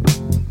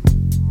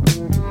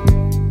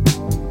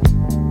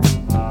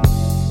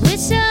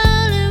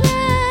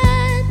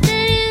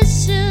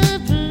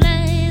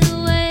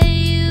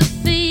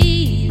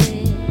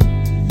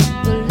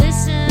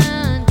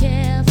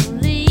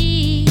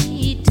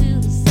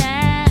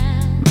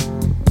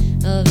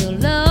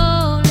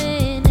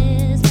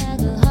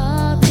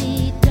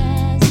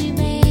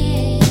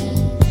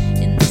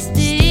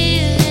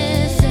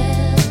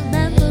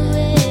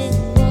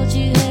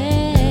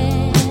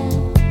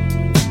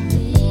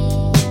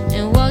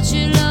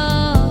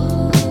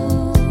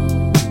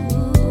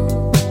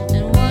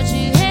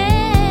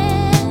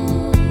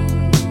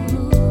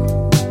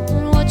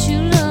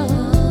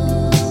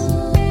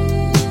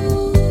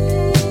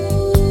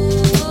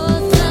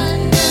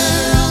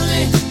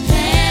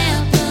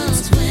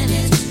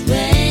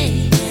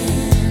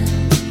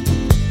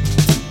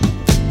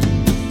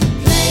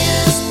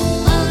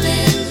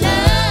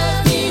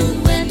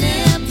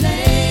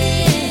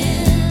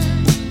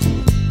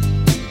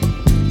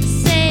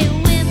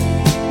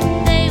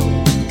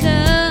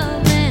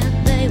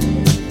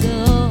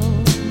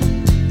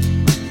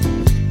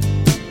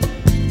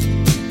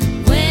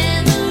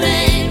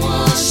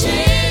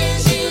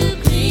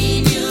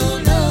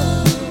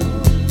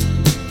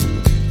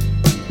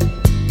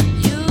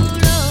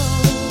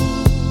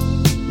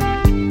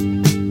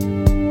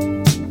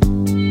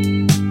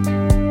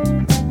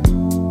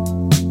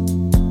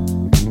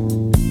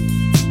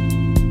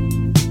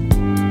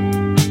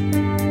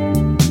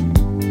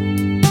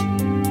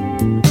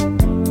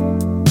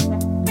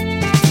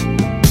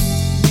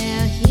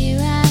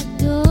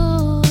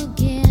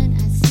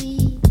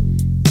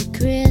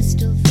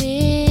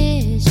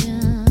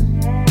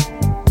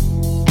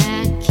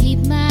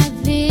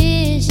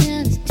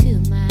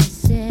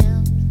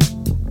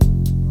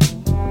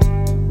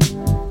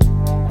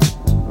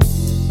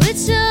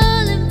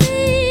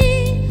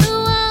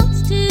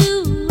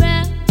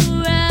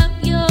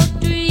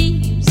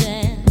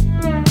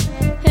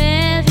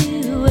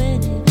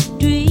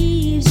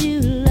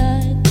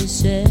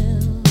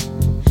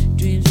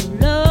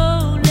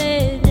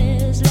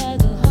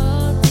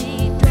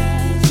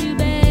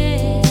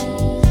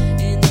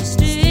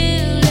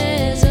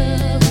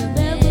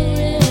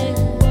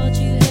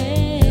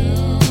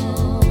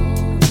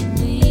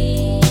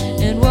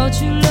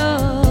 what you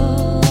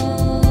love,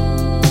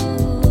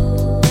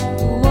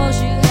 what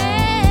you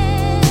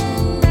have,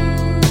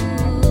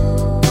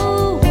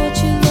 oh,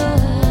 what you love.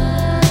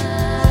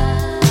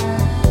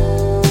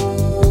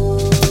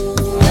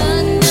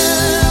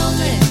 Thunder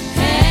only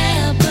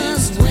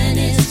happens when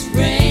it's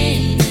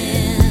raining.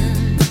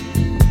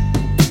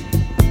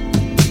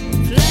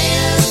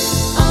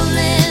 Players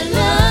only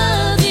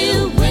love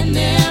you when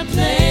they're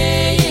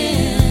playing.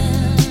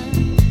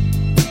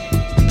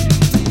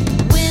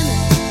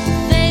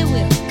 Women, they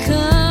will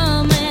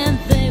come and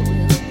they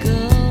will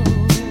go.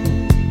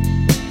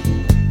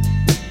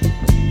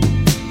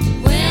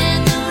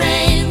 When the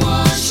rain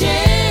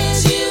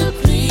washes you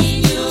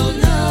clean, you'll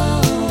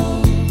know.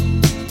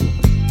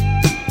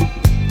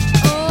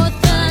 Oh,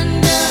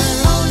 thunder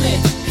only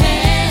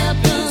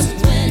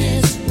happens when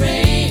it's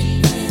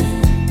raining.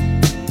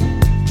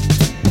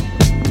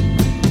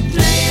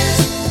 Players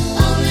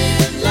only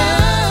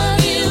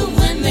love you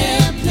when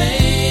they're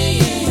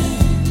playing.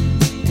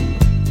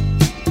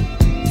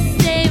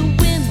 Say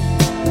women,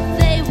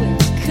 they will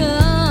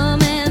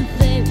come and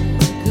they will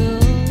go.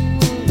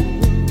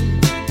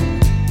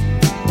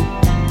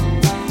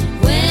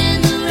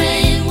 When the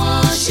rain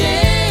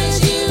washes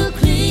you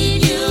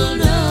clean, you'll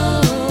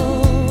know.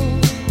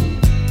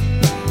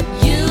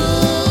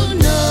 You'll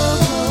know.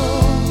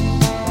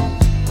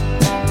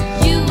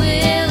 You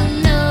will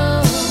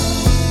know.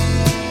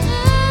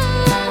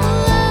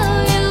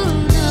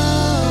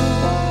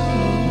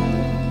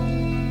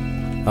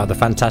 Oh, the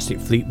fantastic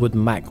Fleetwood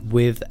Mac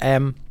with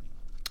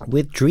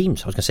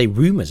Dreams. I was going to say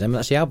Rumours,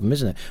 that's the album,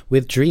 isn't it?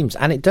 With Dreams.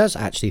 And it does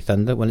actually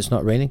thunder when it's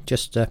not raining.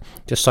 Just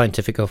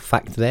scientific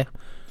fact there.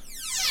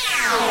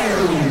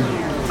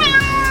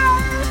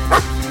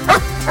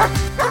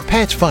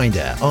 Pet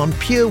Finder on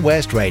Pure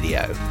West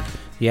Radio.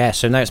 Yeah,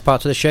 so now it's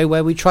part of the show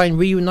where we try and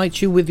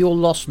reunite you with your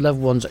lost loved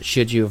ones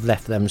should you have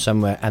left them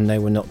somewhere. And no,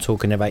 we're not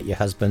talking about your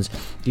husbands.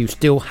 You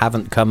still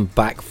haven't come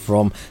back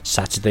from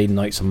Saturday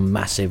night's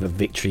massive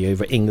victory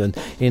over England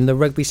in the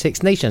Rugby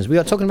Six Nations. We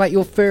are talking about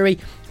your furry,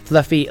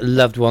 fluffy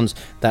loved ones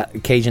that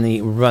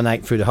occasionally run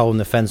out through the hole in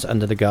the fence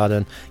under the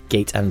garden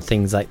gate and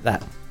things like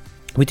that.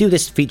 We do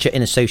this feature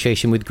in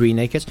association with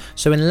Greenacres,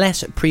 so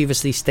unless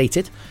previously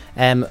stated,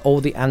 all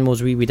the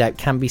animals we read out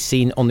can be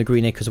seen on the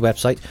Greenacres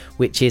website,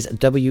 which is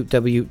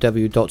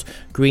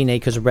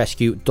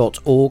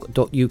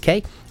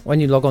www.greenacresrescue.org.uk. When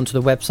you log onto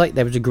the website,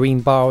 there is a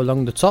green bar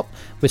along the top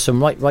with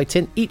some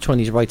writing. Each one of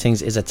these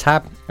writings is a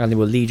tab, and it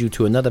will lead you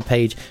to another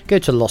page. Go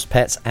to Lost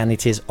Pets, and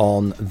it is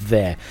on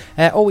there.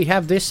 All we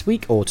have this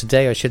week, or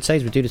today I should say,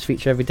 as we do this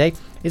feature every day,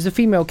 is the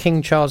female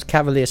King Charles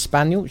Cavalier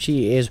Spaniel.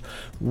 She is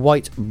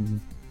white,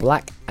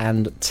 black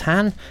and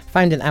tan,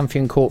 found in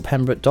Amphion Court,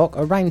 Pembroke Dock,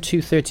 around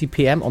 2:30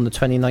 p.m. on the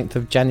 29th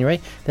of January.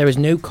 There is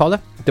no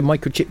collar. The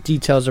microchip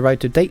details are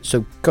out of date,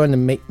 so kind of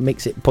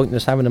makes it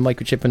pointless having a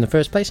microchip in the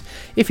first place.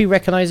 If you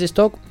recognise this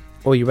dog,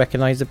 or you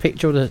recognise the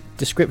picture or the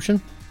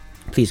description,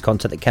 please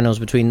contact the kennels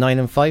between 9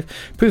 and 5.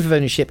 Proof of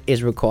ownership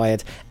is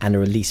required and a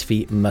release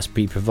fee must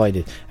be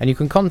provided. And you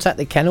can contact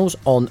the kennels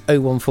on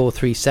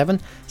 01437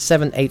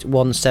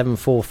 781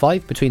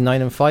 745 between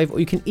 9 and 5,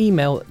 or you can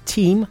email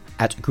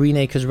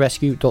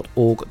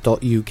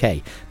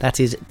team@greenacresrescue.org.uk. That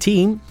is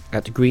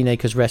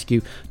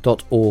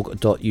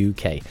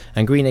team@greenacresrescue.org.uk.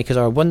 And Green Acres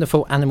are a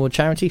wonderful animal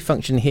charity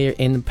functioning here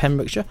in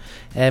Pembrokeshire.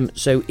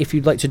 So if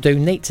you'd like to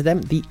donate to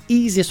them, the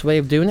easiest way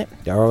of doing it,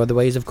 there are other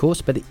ways of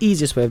course, but the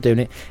easiest way of doing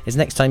it is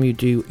next time you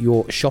do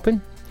your shopping,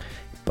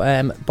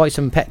 buy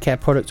some pet care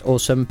products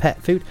or some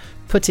pet food,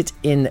 put it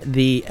in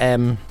the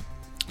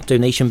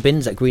donation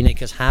bins that Green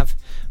Acres have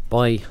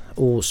by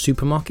all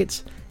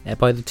supermarkets,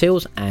 by the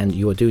tills, and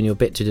you are doing your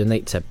bit to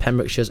donate to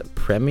Pembrokeshire's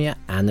premier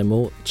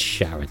animal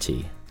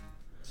charity.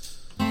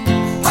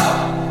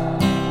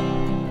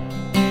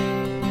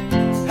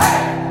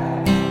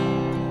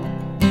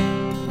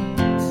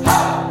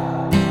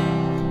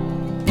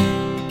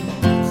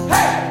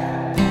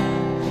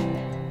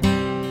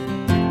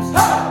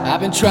 I've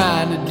been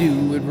trying to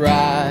do it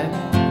right.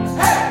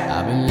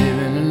 I've been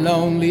living a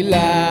lonely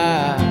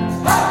life.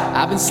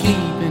 I've been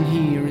sleeping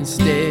here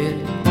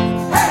instead.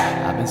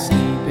 I've been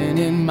sleeping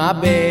in my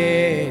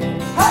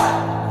bed.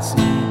 I've been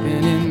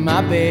sleeping in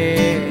my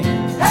bed.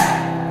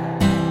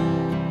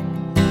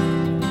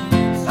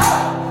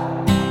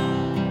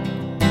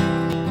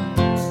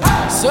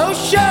 So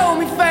show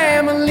me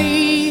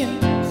family,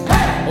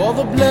 all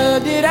the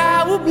blood that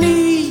I will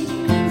bleed.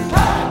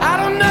 I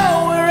don't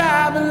know where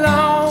I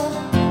belong.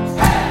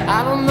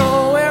 I don't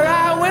know where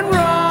I went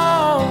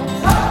wrong,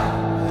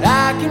 but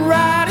I can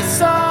write a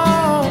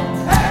song.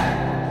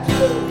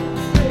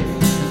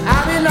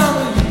 I belong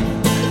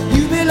with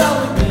you, you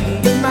belong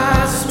with me,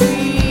 my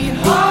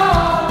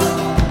sweetheart.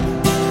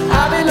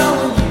 I belong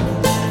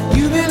with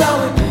you, you belong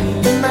with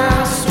me,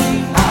 my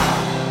sweetheart.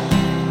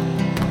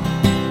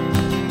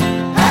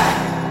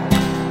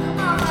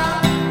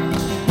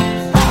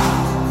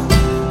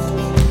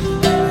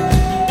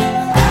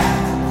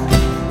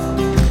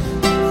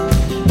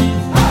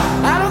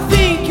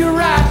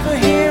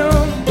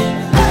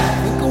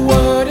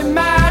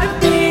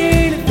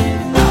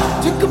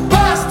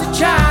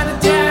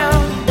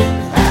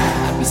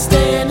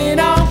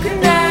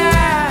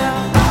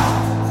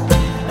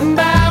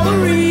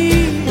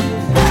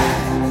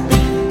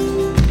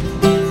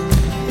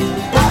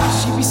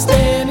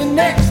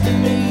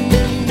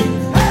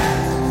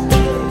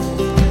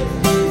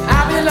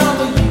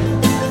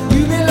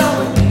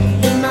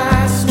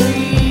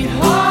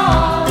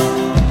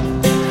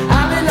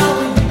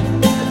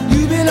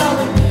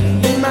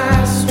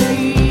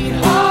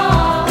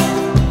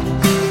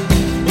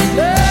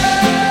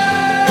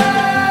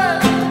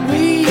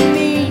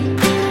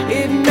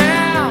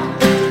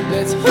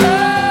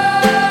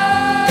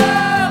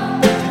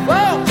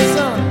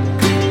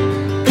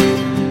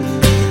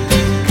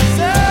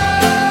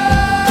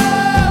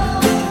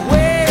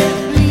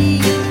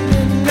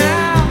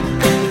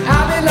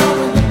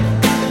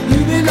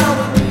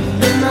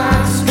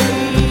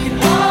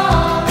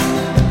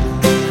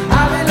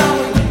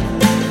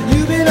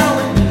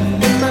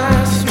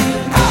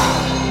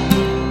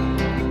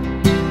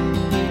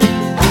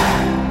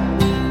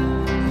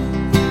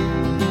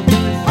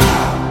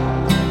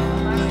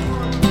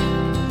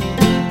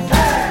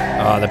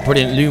 The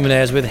brilliant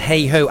Luminaires with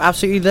Hey Ho.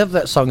 Absolutely love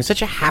that song. It's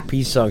such a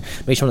happy song.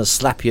 Makes you want to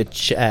slap your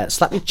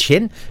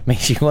chin.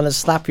 Makes you want to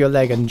slap your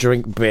leg and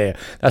drink beer.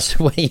 That's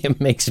the way it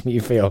makes me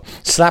feel.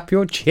 Slap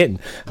your chin.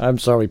 I'm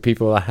sorry,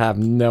 people. I have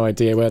no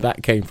idea where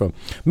that came from.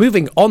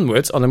 Moving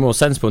onwards, on a more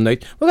sensible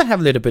note, we're going to have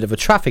a little bit of a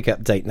traffic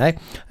update now.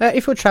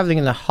 If you're travelling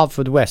in the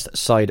Haverfordwest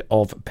side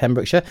of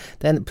Pembrokeshire,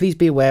 then please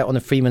be aware on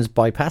the Freeman's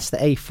Bypass, the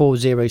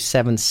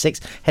A4076,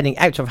 heading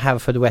out of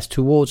Haverfordwest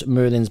towards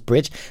Merlin's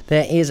Bridge.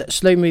 There is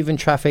slow-moving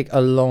traffic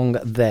along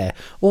there.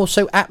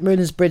 Also at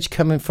Merlin's Bridge,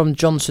 coming from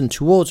Johnson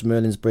towards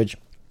Merlin's Bridge,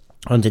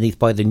 underneath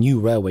by the new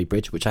railway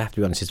bridge, which I have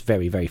to be honest is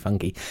very, very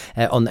funky,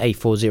 on the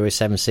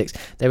A4076.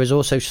 There is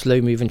also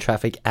slow-moving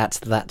traffic at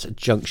that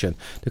junction.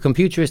 The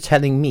computer is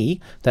telling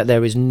me that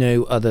there is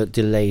no other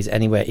delays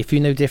anywhere. If you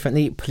know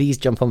differently, please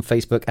jump on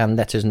Facebook and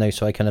let us know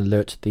so I can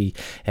alert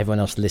everyone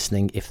else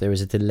listening if there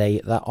is a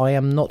delay that I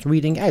am not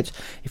reading out.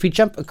 If you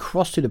jump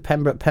across to the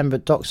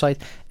Pembroke dockside,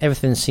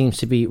 everything seems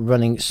to be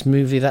running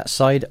smoothly that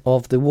side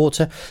of the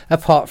water,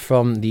 apart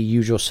from the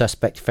usual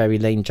suspect Ferry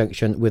Lane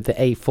junction with the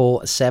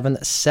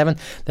A477.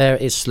 There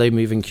is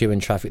slow-moving queue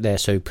and traffic there,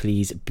 so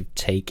please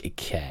take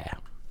care.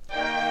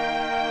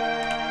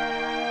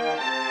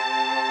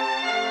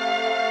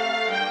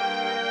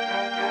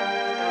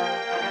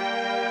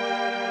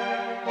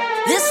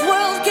 This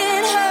world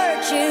can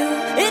hurt you,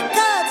 it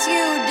cuts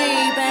you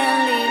deep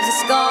and leaves a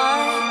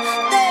scar.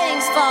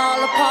 Things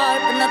fall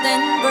apart, but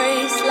nothing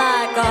breaks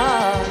like a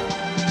heart.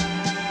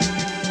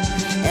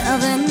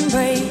 Nothing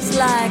breaks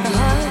like a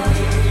heart.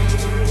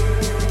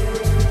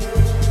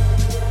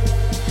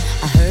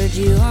 Heard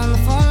you on the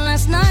phone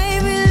last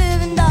night. We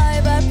live and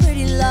die by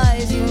pretty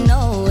lies. You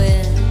know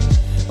it,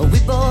 we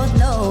both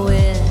know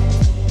it.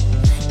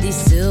 These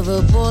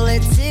silver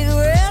bullet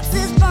cigarettes,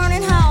 this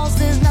burning house,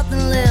 there's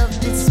nothing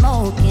left, it's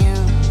smoking.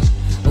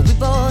 We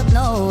both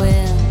know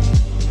it.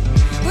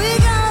 We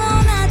got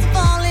all night to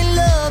fall in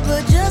love,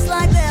 but just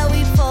like that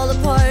we fall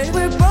apart.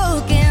 We're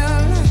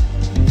broken,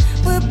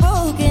 we're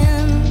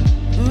broken.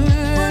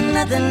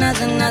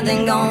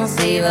 Nothing gonna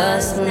save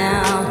us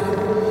now.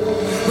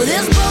 Well,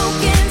 this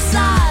broken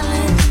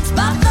silence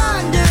by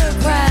thunder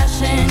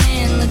crashing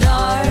in the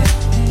dark,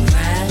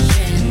 crash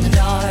in the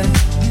dark.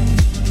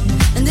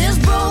 And this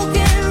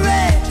broken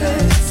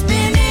record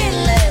spin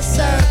endless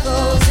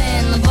circles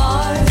in the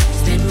bar,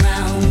 spin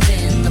round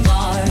in the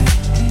bar.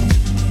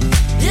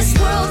 This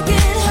world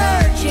can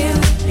hurt you,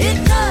 it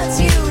cuts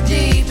you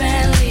deep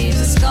and leaves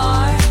a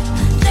scar.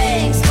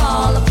 Things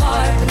fall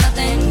apart, but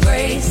nothing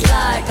breaks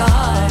like a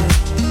heart.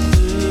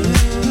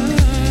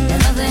 And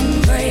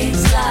nothing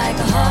breaks like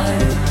a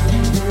heart.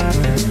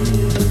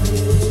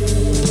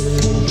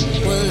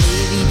 We'll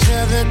leave each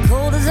other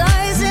cold as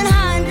ice and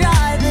high and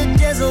dry. The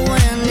desert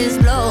wind is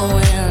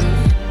blowing,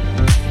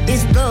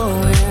 it's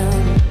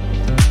blowing.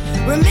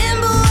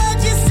 Remember what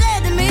you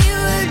said to me. You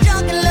were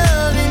drunk in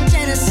love in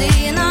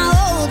Tennessee, and I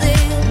hold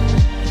it.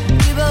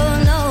 We both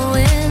know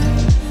it.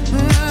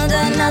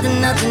 That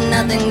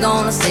nothing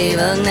gonna save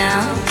us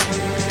now.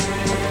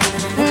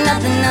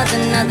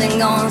 Nothing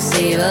gonna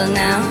save us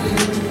now.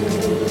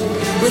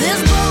 With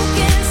this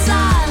broken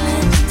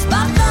silence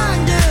by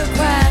thunder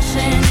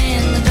crashing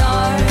in the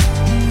dark,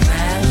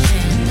 crash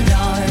in the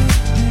dark.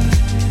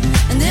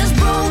 And this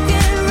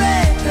broken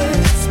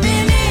record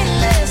spin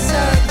endless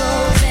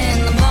circles in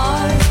the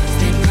bar,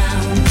 spin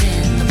round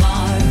in the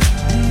bar.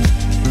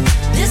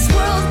 This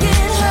world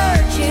can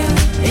hurt you,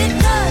 it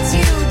cuts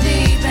you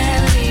deep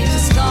and leaves a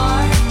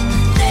scar.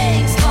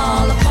 Things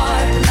fall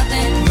apart, but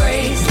nothing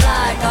breaks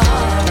like a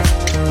heart.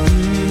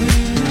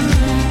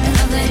 And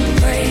nothing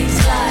breaks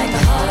like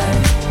a heart.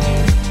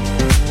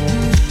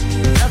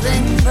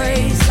 Nothing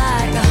breaks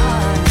like a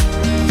heart.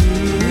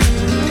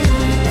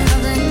 And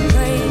nothing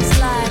breaks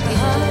like a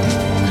heart.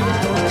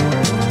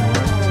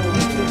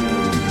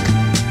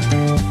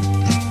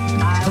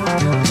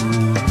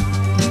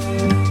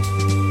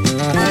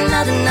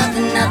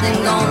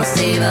 Nothing gonna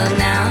save us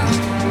now.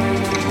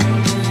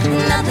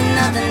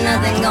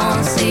 Nothing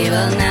gonna save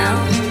us now.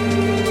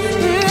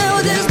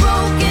 No, this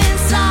broken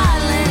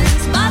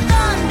silence by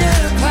thunder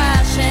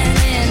crashing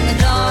in the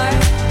dark,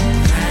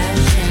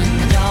 crash in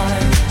the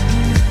dark.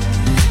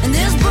 And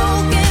this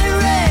broken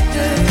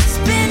record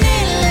spin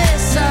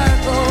endless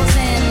circles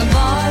in the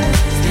bar,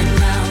 spin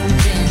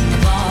round in the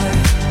bar.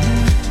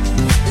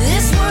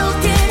 This world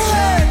can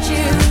hurt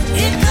you,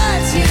 it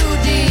cuts you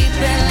deep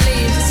and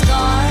leaves a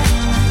scar.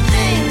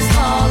 Things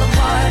fall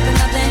apart, but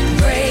nothing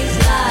breaks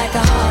like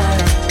a heart.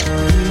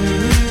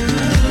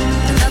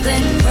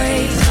 Nothing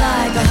breaks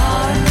like a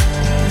heart.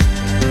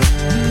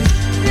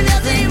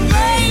 Nothing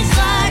breaks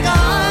like a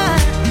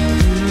heart.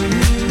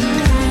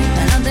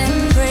 Nothing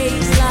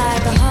breaks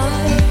like a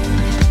heart.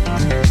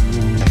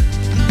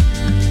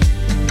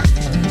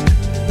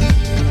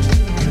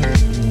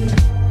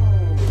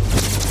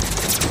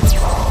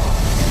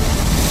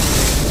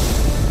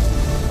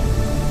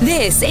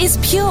 This is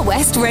Pure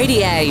West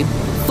Radio.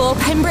 For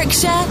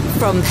Pembrokeshire,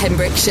 from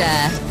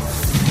Pembrokeshire.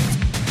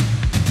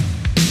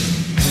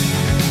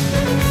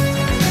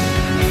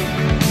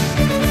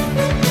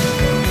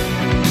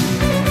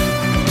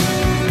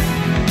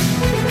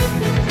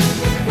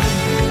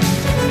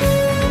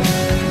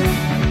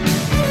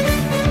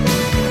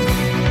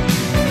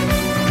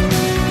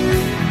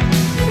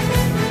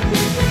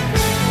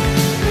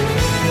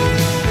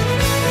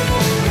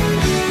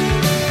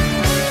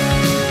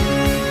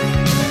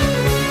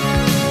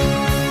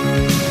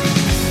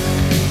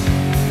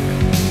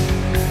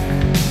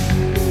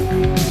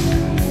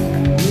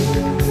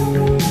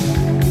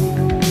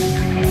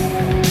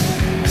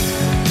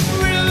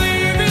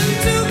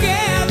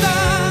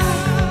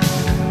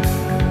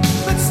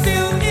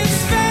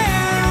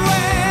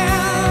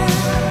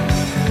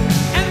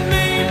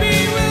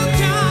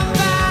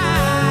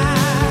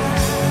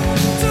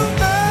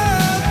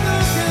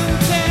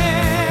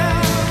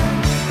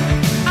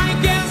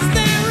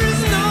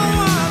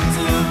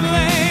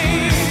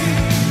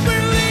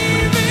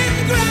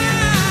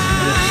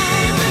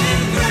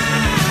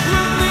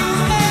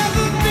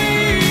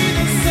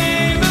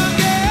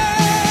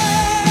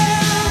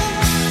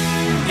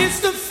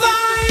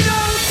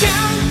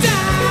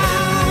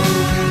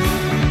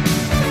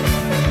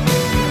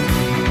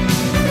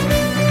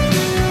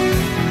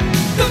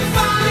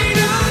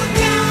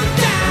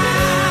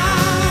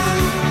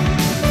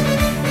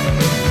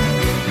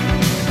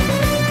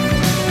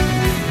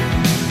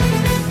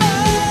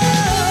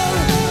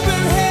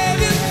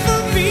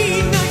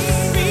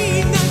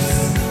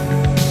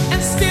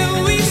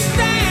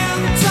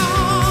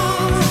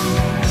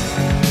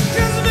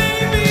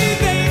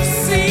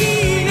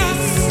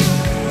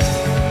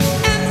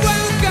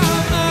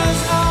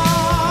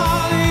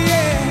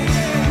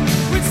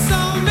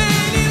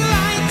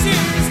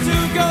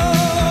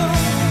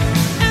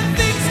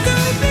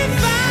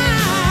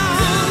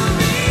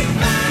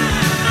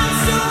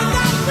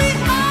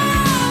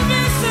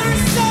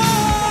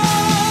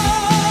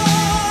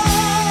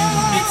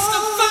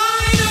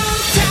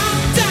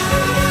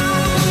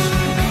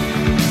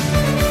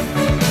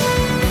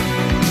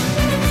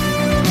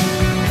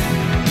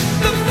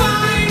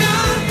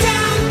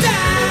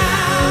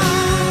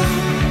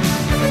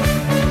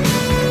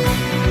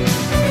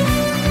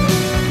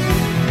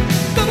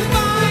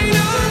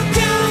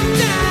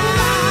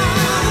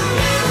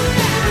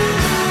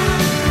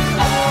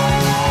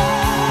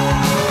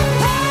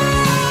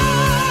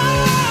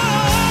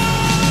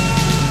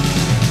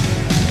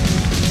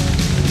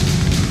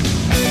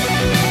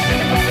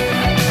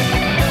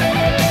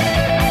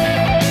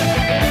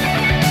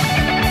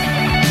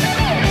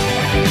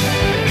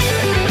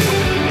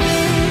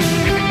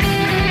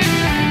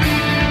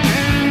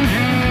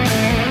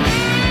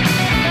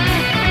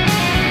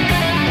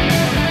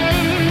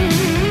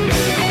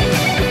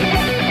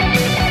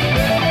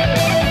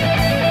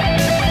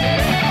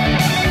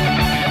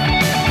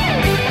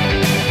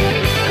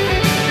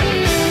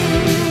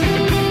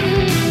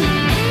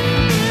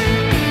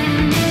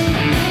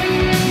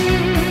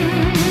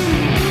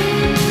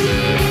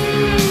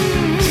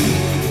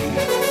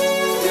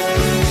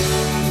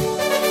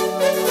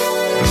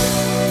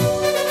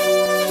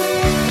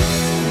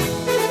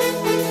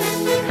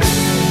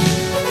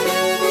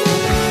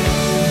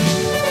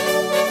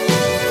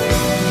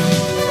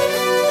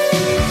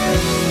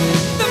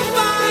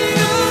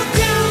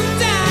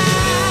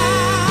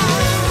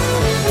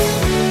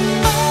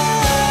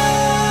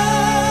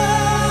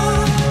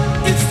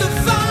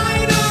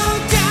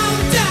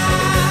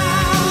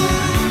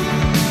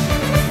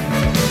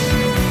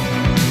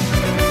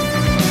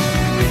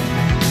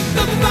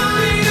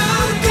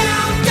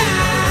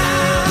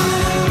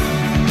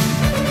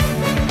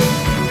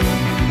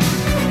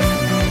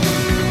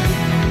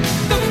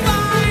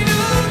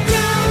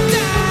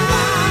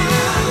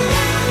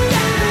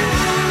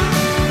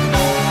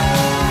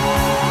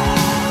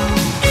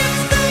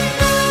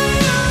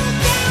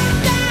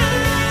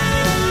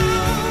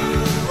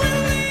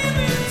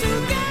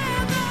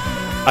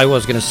 I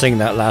was going to sing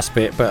that last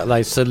bit, but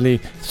I suddenly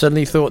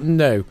thought,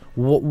 no.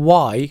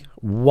 Why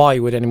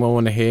would anyone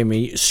want to hear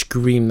me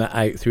scream that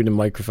out through the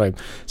microphone?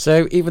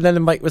 So even then the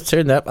mic was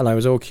turned up and I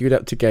was all queued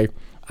up to go,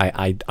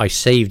 I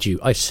saved you.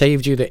 I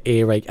saved you the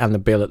earache and the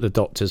bill at the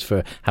doctors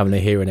for having a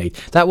hearing aid.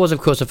 That was, of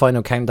course, the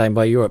final countdown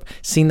by Europe.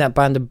 Seen that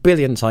band a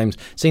billion times.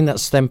 Seen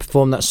them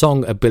perform that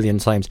song a billion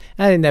times.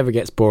 And it never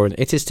gets boring.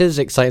 It is still as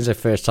exciting as the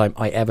first time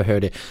I ever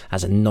heard it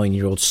as a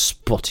 9-year-old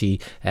spotty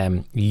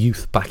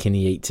youth back in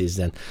the 80s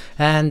then.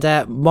 And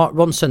Mark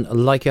Ronson,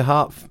 Like Your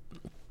Heart,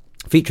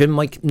 featuring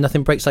Mike,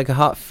 Nothing Breaks Like a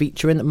Heart,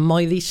 featuring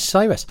Miley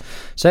Cyrus.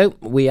 So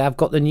we have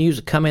got the news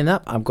coming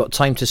up. I've got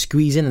time to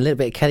squeeze in a little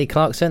bit of Kelly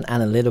Clarkson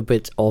and a little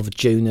bit of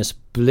Jonas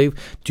Blue.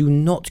 Do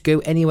not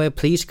go anywhere,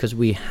 please, because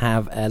we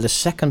have the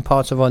second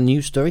part of our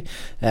news story.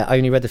 I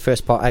only read the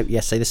first part out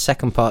yesterday. The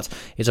second part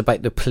is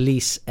about the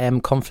police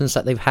conference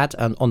that they've had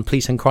on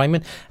police and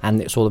crime, and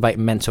it's all about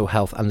mental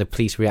health and the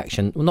police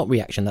reaction. Well, not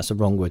reaction, that's the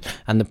wrong word.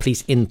 And the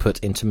police input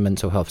into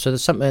mental health. So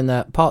there's something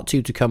part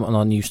 2 to come on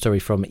our news story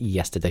from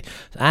yesterday.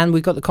 And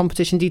we've got the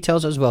competition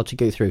details as well to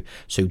go through.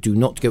 So do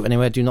not go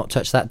anywhere. Do not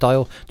touch that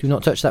dial. Do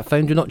not touch that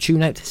phone. Do not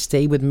tune out.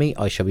 Stay with me.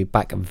 I shall be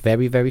back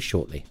very, very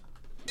shortly.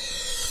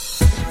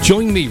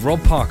 Join me,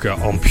 Rob Parker,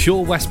 on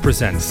Pure West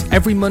Presents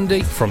every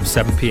Monday from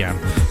 7 p.m,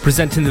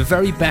 presenting the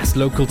very best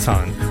local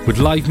talent with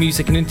live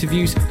music and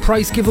interviews,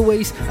 prize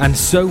giveaways and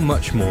so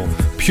much more.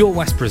 Pure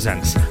West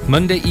Presents,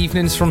 Monday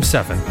evenings from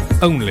 7,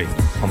 only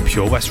on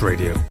Pure West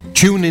Radio.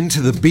 Tune in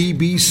to the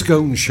BB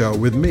Scone Show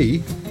with me,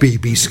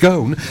 BB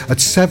Scone,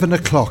 at 7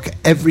 o'clock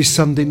every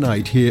Sunday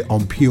night here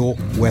on Pure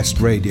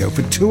West Radio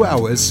for 2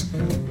 hours.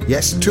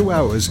 Yes, 2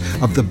 hours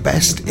of the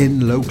best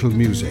in local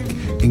music,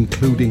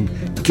 including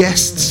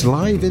guests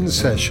live in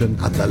session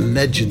and the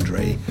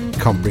legendary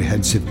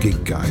Comprehensive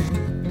Gig Guide.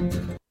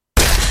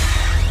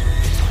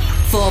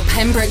 For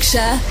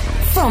Pembrokeshire,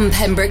 from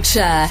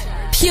Pembrokeshire,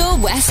 Pure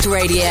West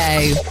Radio.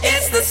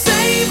 It's the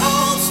same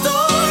old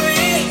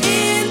story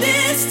in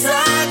this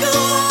tug of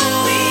war.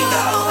 We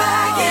go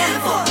back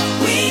and forth,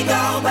 we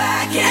go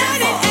back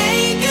and forth. And it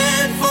ain't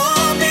good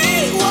for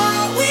me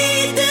what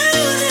we do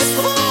this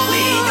for.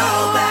 We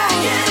go back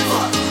and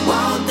forth,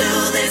 won't do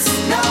this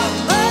no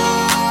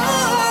more.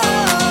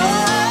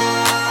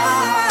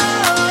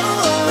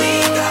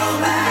 We go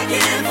back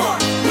and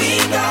forth, we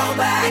go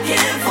back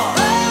and forth.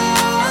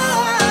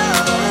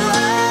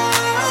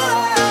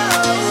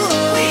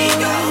 We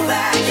go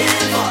back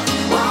and forth,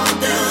 won't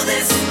do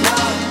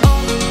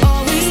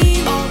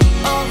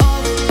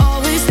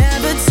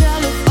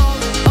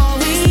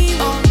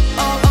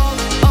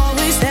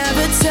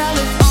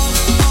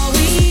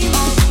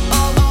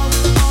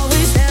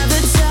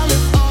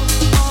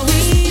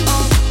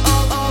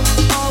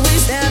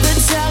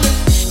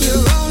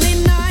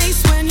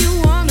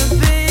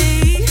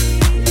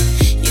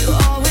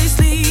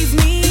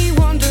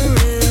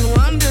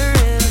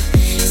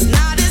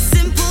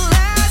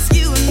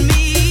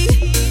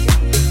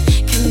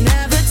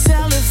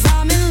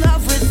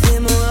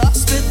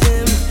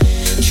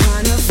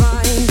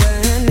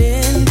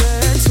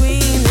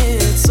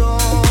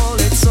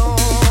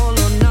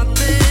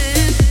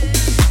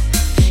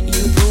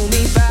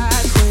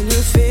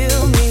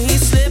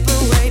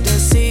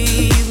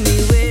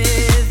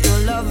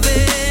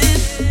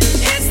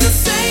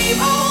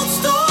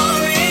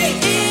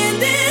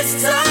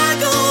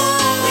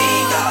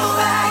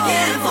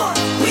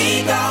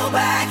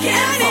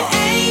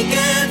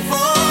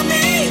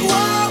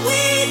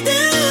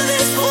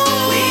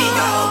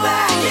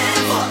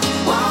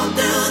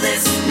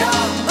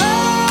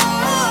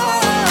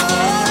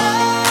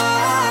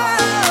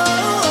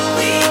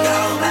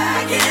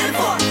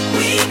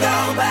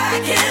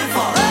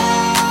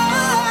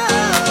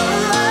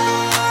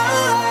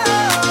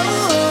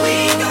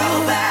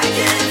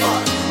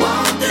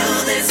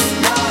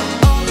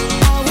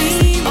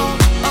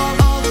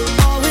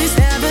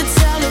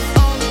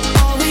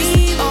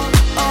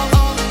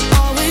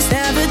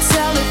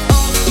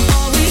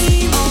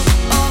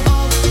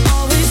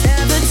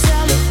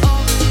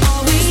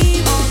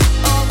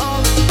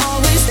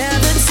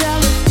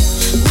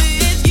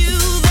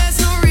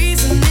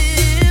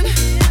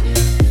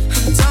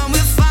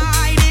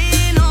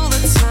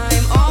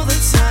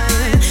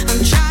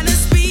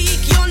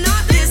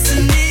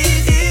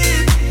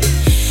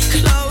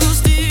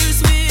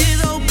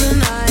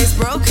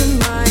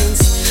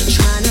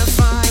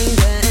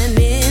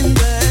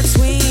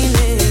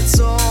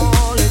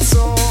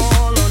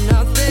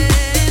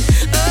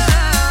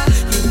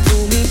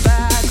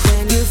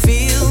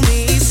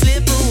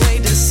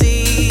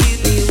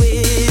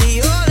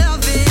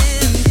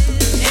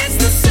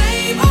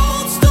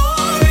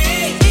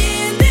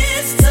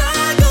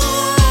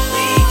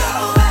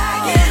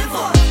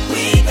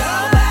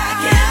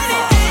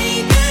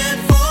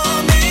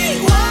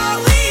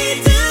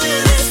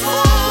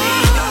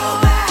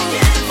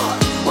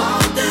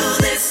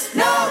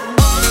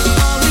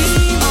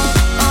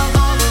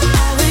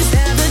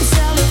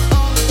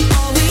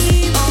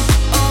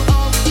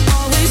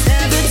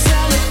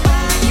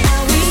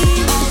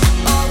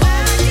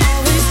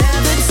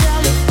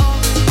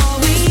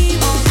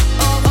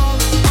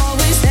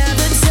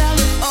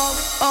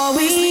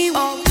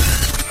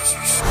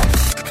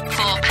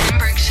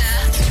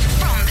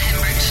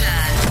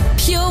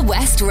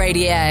West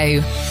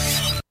Radio.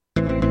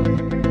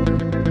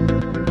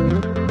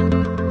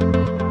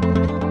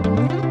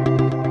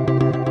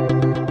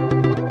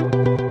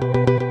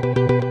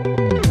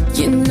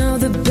 You know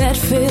the bed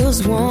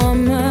feels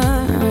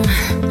warmer,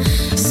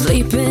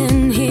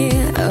 sleeping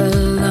here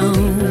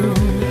alone.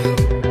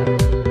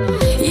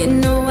 You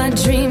know I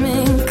dream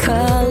in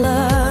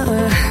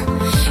color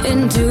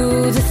and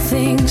do the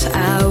things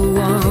I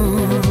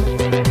want.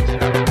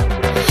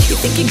 You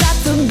think you got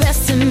the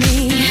best of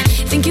me,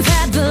 think you've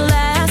had the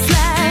last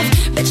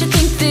laugh, bet you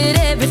think that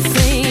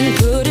everything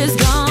good is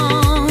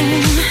gone.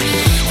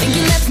 Think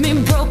you left me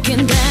broken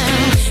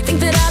down, think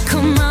that I'll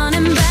come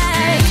running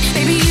back.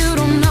 Maybe you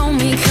don't know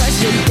me 'cause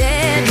you're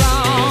dead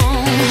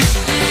wrong.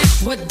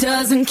 What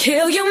doesn't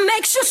kill you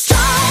makes you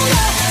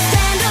stronger.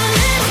 Stand a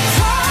little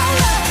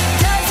taller.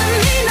 Doesn't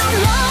mean I'm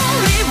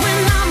lonely when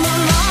I'm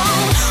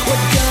alone.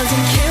 What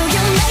doesn't kill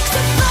you makes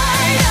a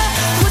fighter.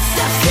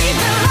 Footsteps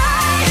even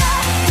lighter.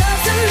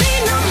 Doesn't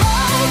mean I'm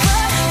over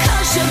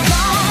 'cause you're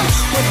gone.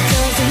 What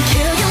doesn't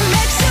kill you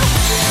makes you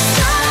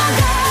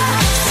stronger,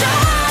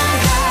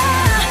 stronger.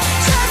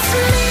 Just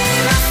me,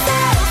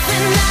 myself,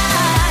 and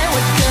I.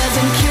 What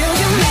doesn't kill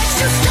you makes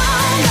you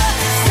stronger.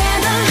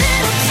 Stand a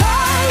little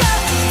taller.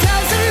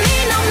 Doesn't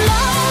mean I'm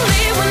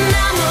lonely when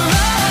I'm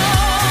alone.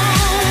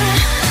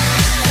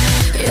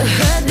 You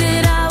heard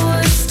that I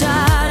was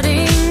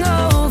starting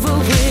over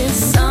with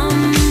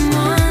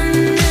someone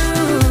new.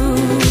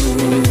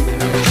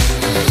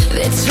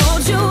 They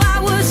told you I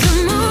was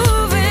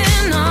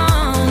moving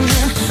on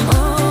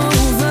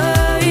over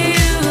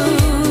you.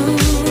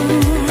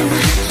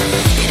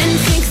 You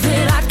didn't think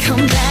that I'd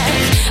come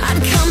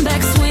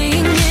back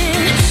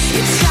swinging.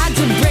 You tried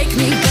to break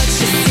me, but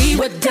you see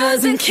what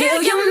doesn't kill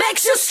you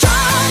makes you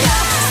stronger.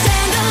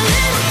 Stand a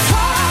little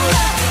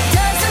taller.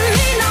 Doesn't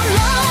mean I'm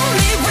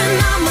lonely when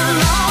I'm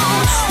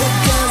alone. What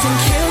doesn't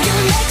kill you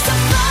makes a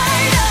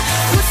fighter.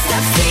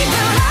 Footsteps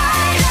even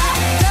lighter.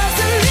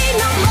 Doesn't mean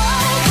I'm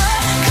over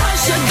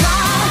 'cause you're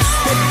gone.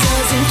 What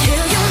doesn't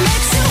kill you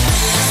makes you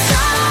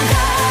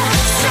stronger,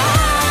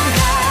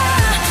 stronger.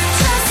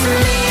 Just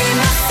me,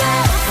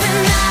 myself,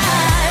 and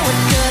I. What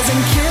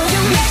doesn't kill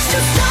you makes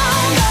you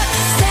stronger.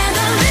 Stand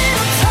a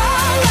little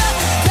taller.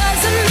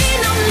 Doesn't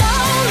mean I'm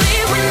lonely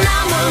when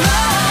I'm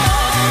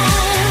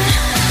alone.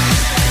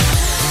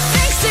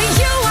 Thanks to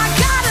you, I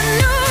got a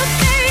new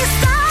thing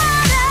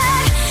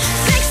started.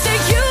 Thanks to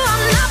you,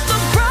 I'm not the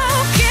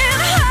broken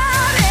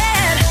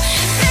hearted.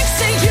 Thanks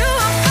to you,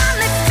 I'm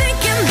finally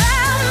thinking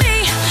about me.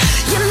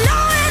 You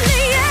know, in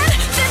the end,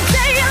 the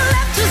day you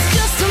left was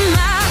just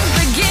my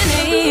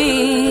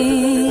beginning.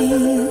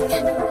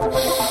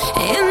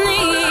 In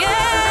the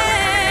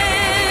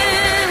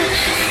end,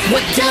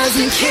 what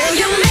doesn't kill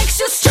you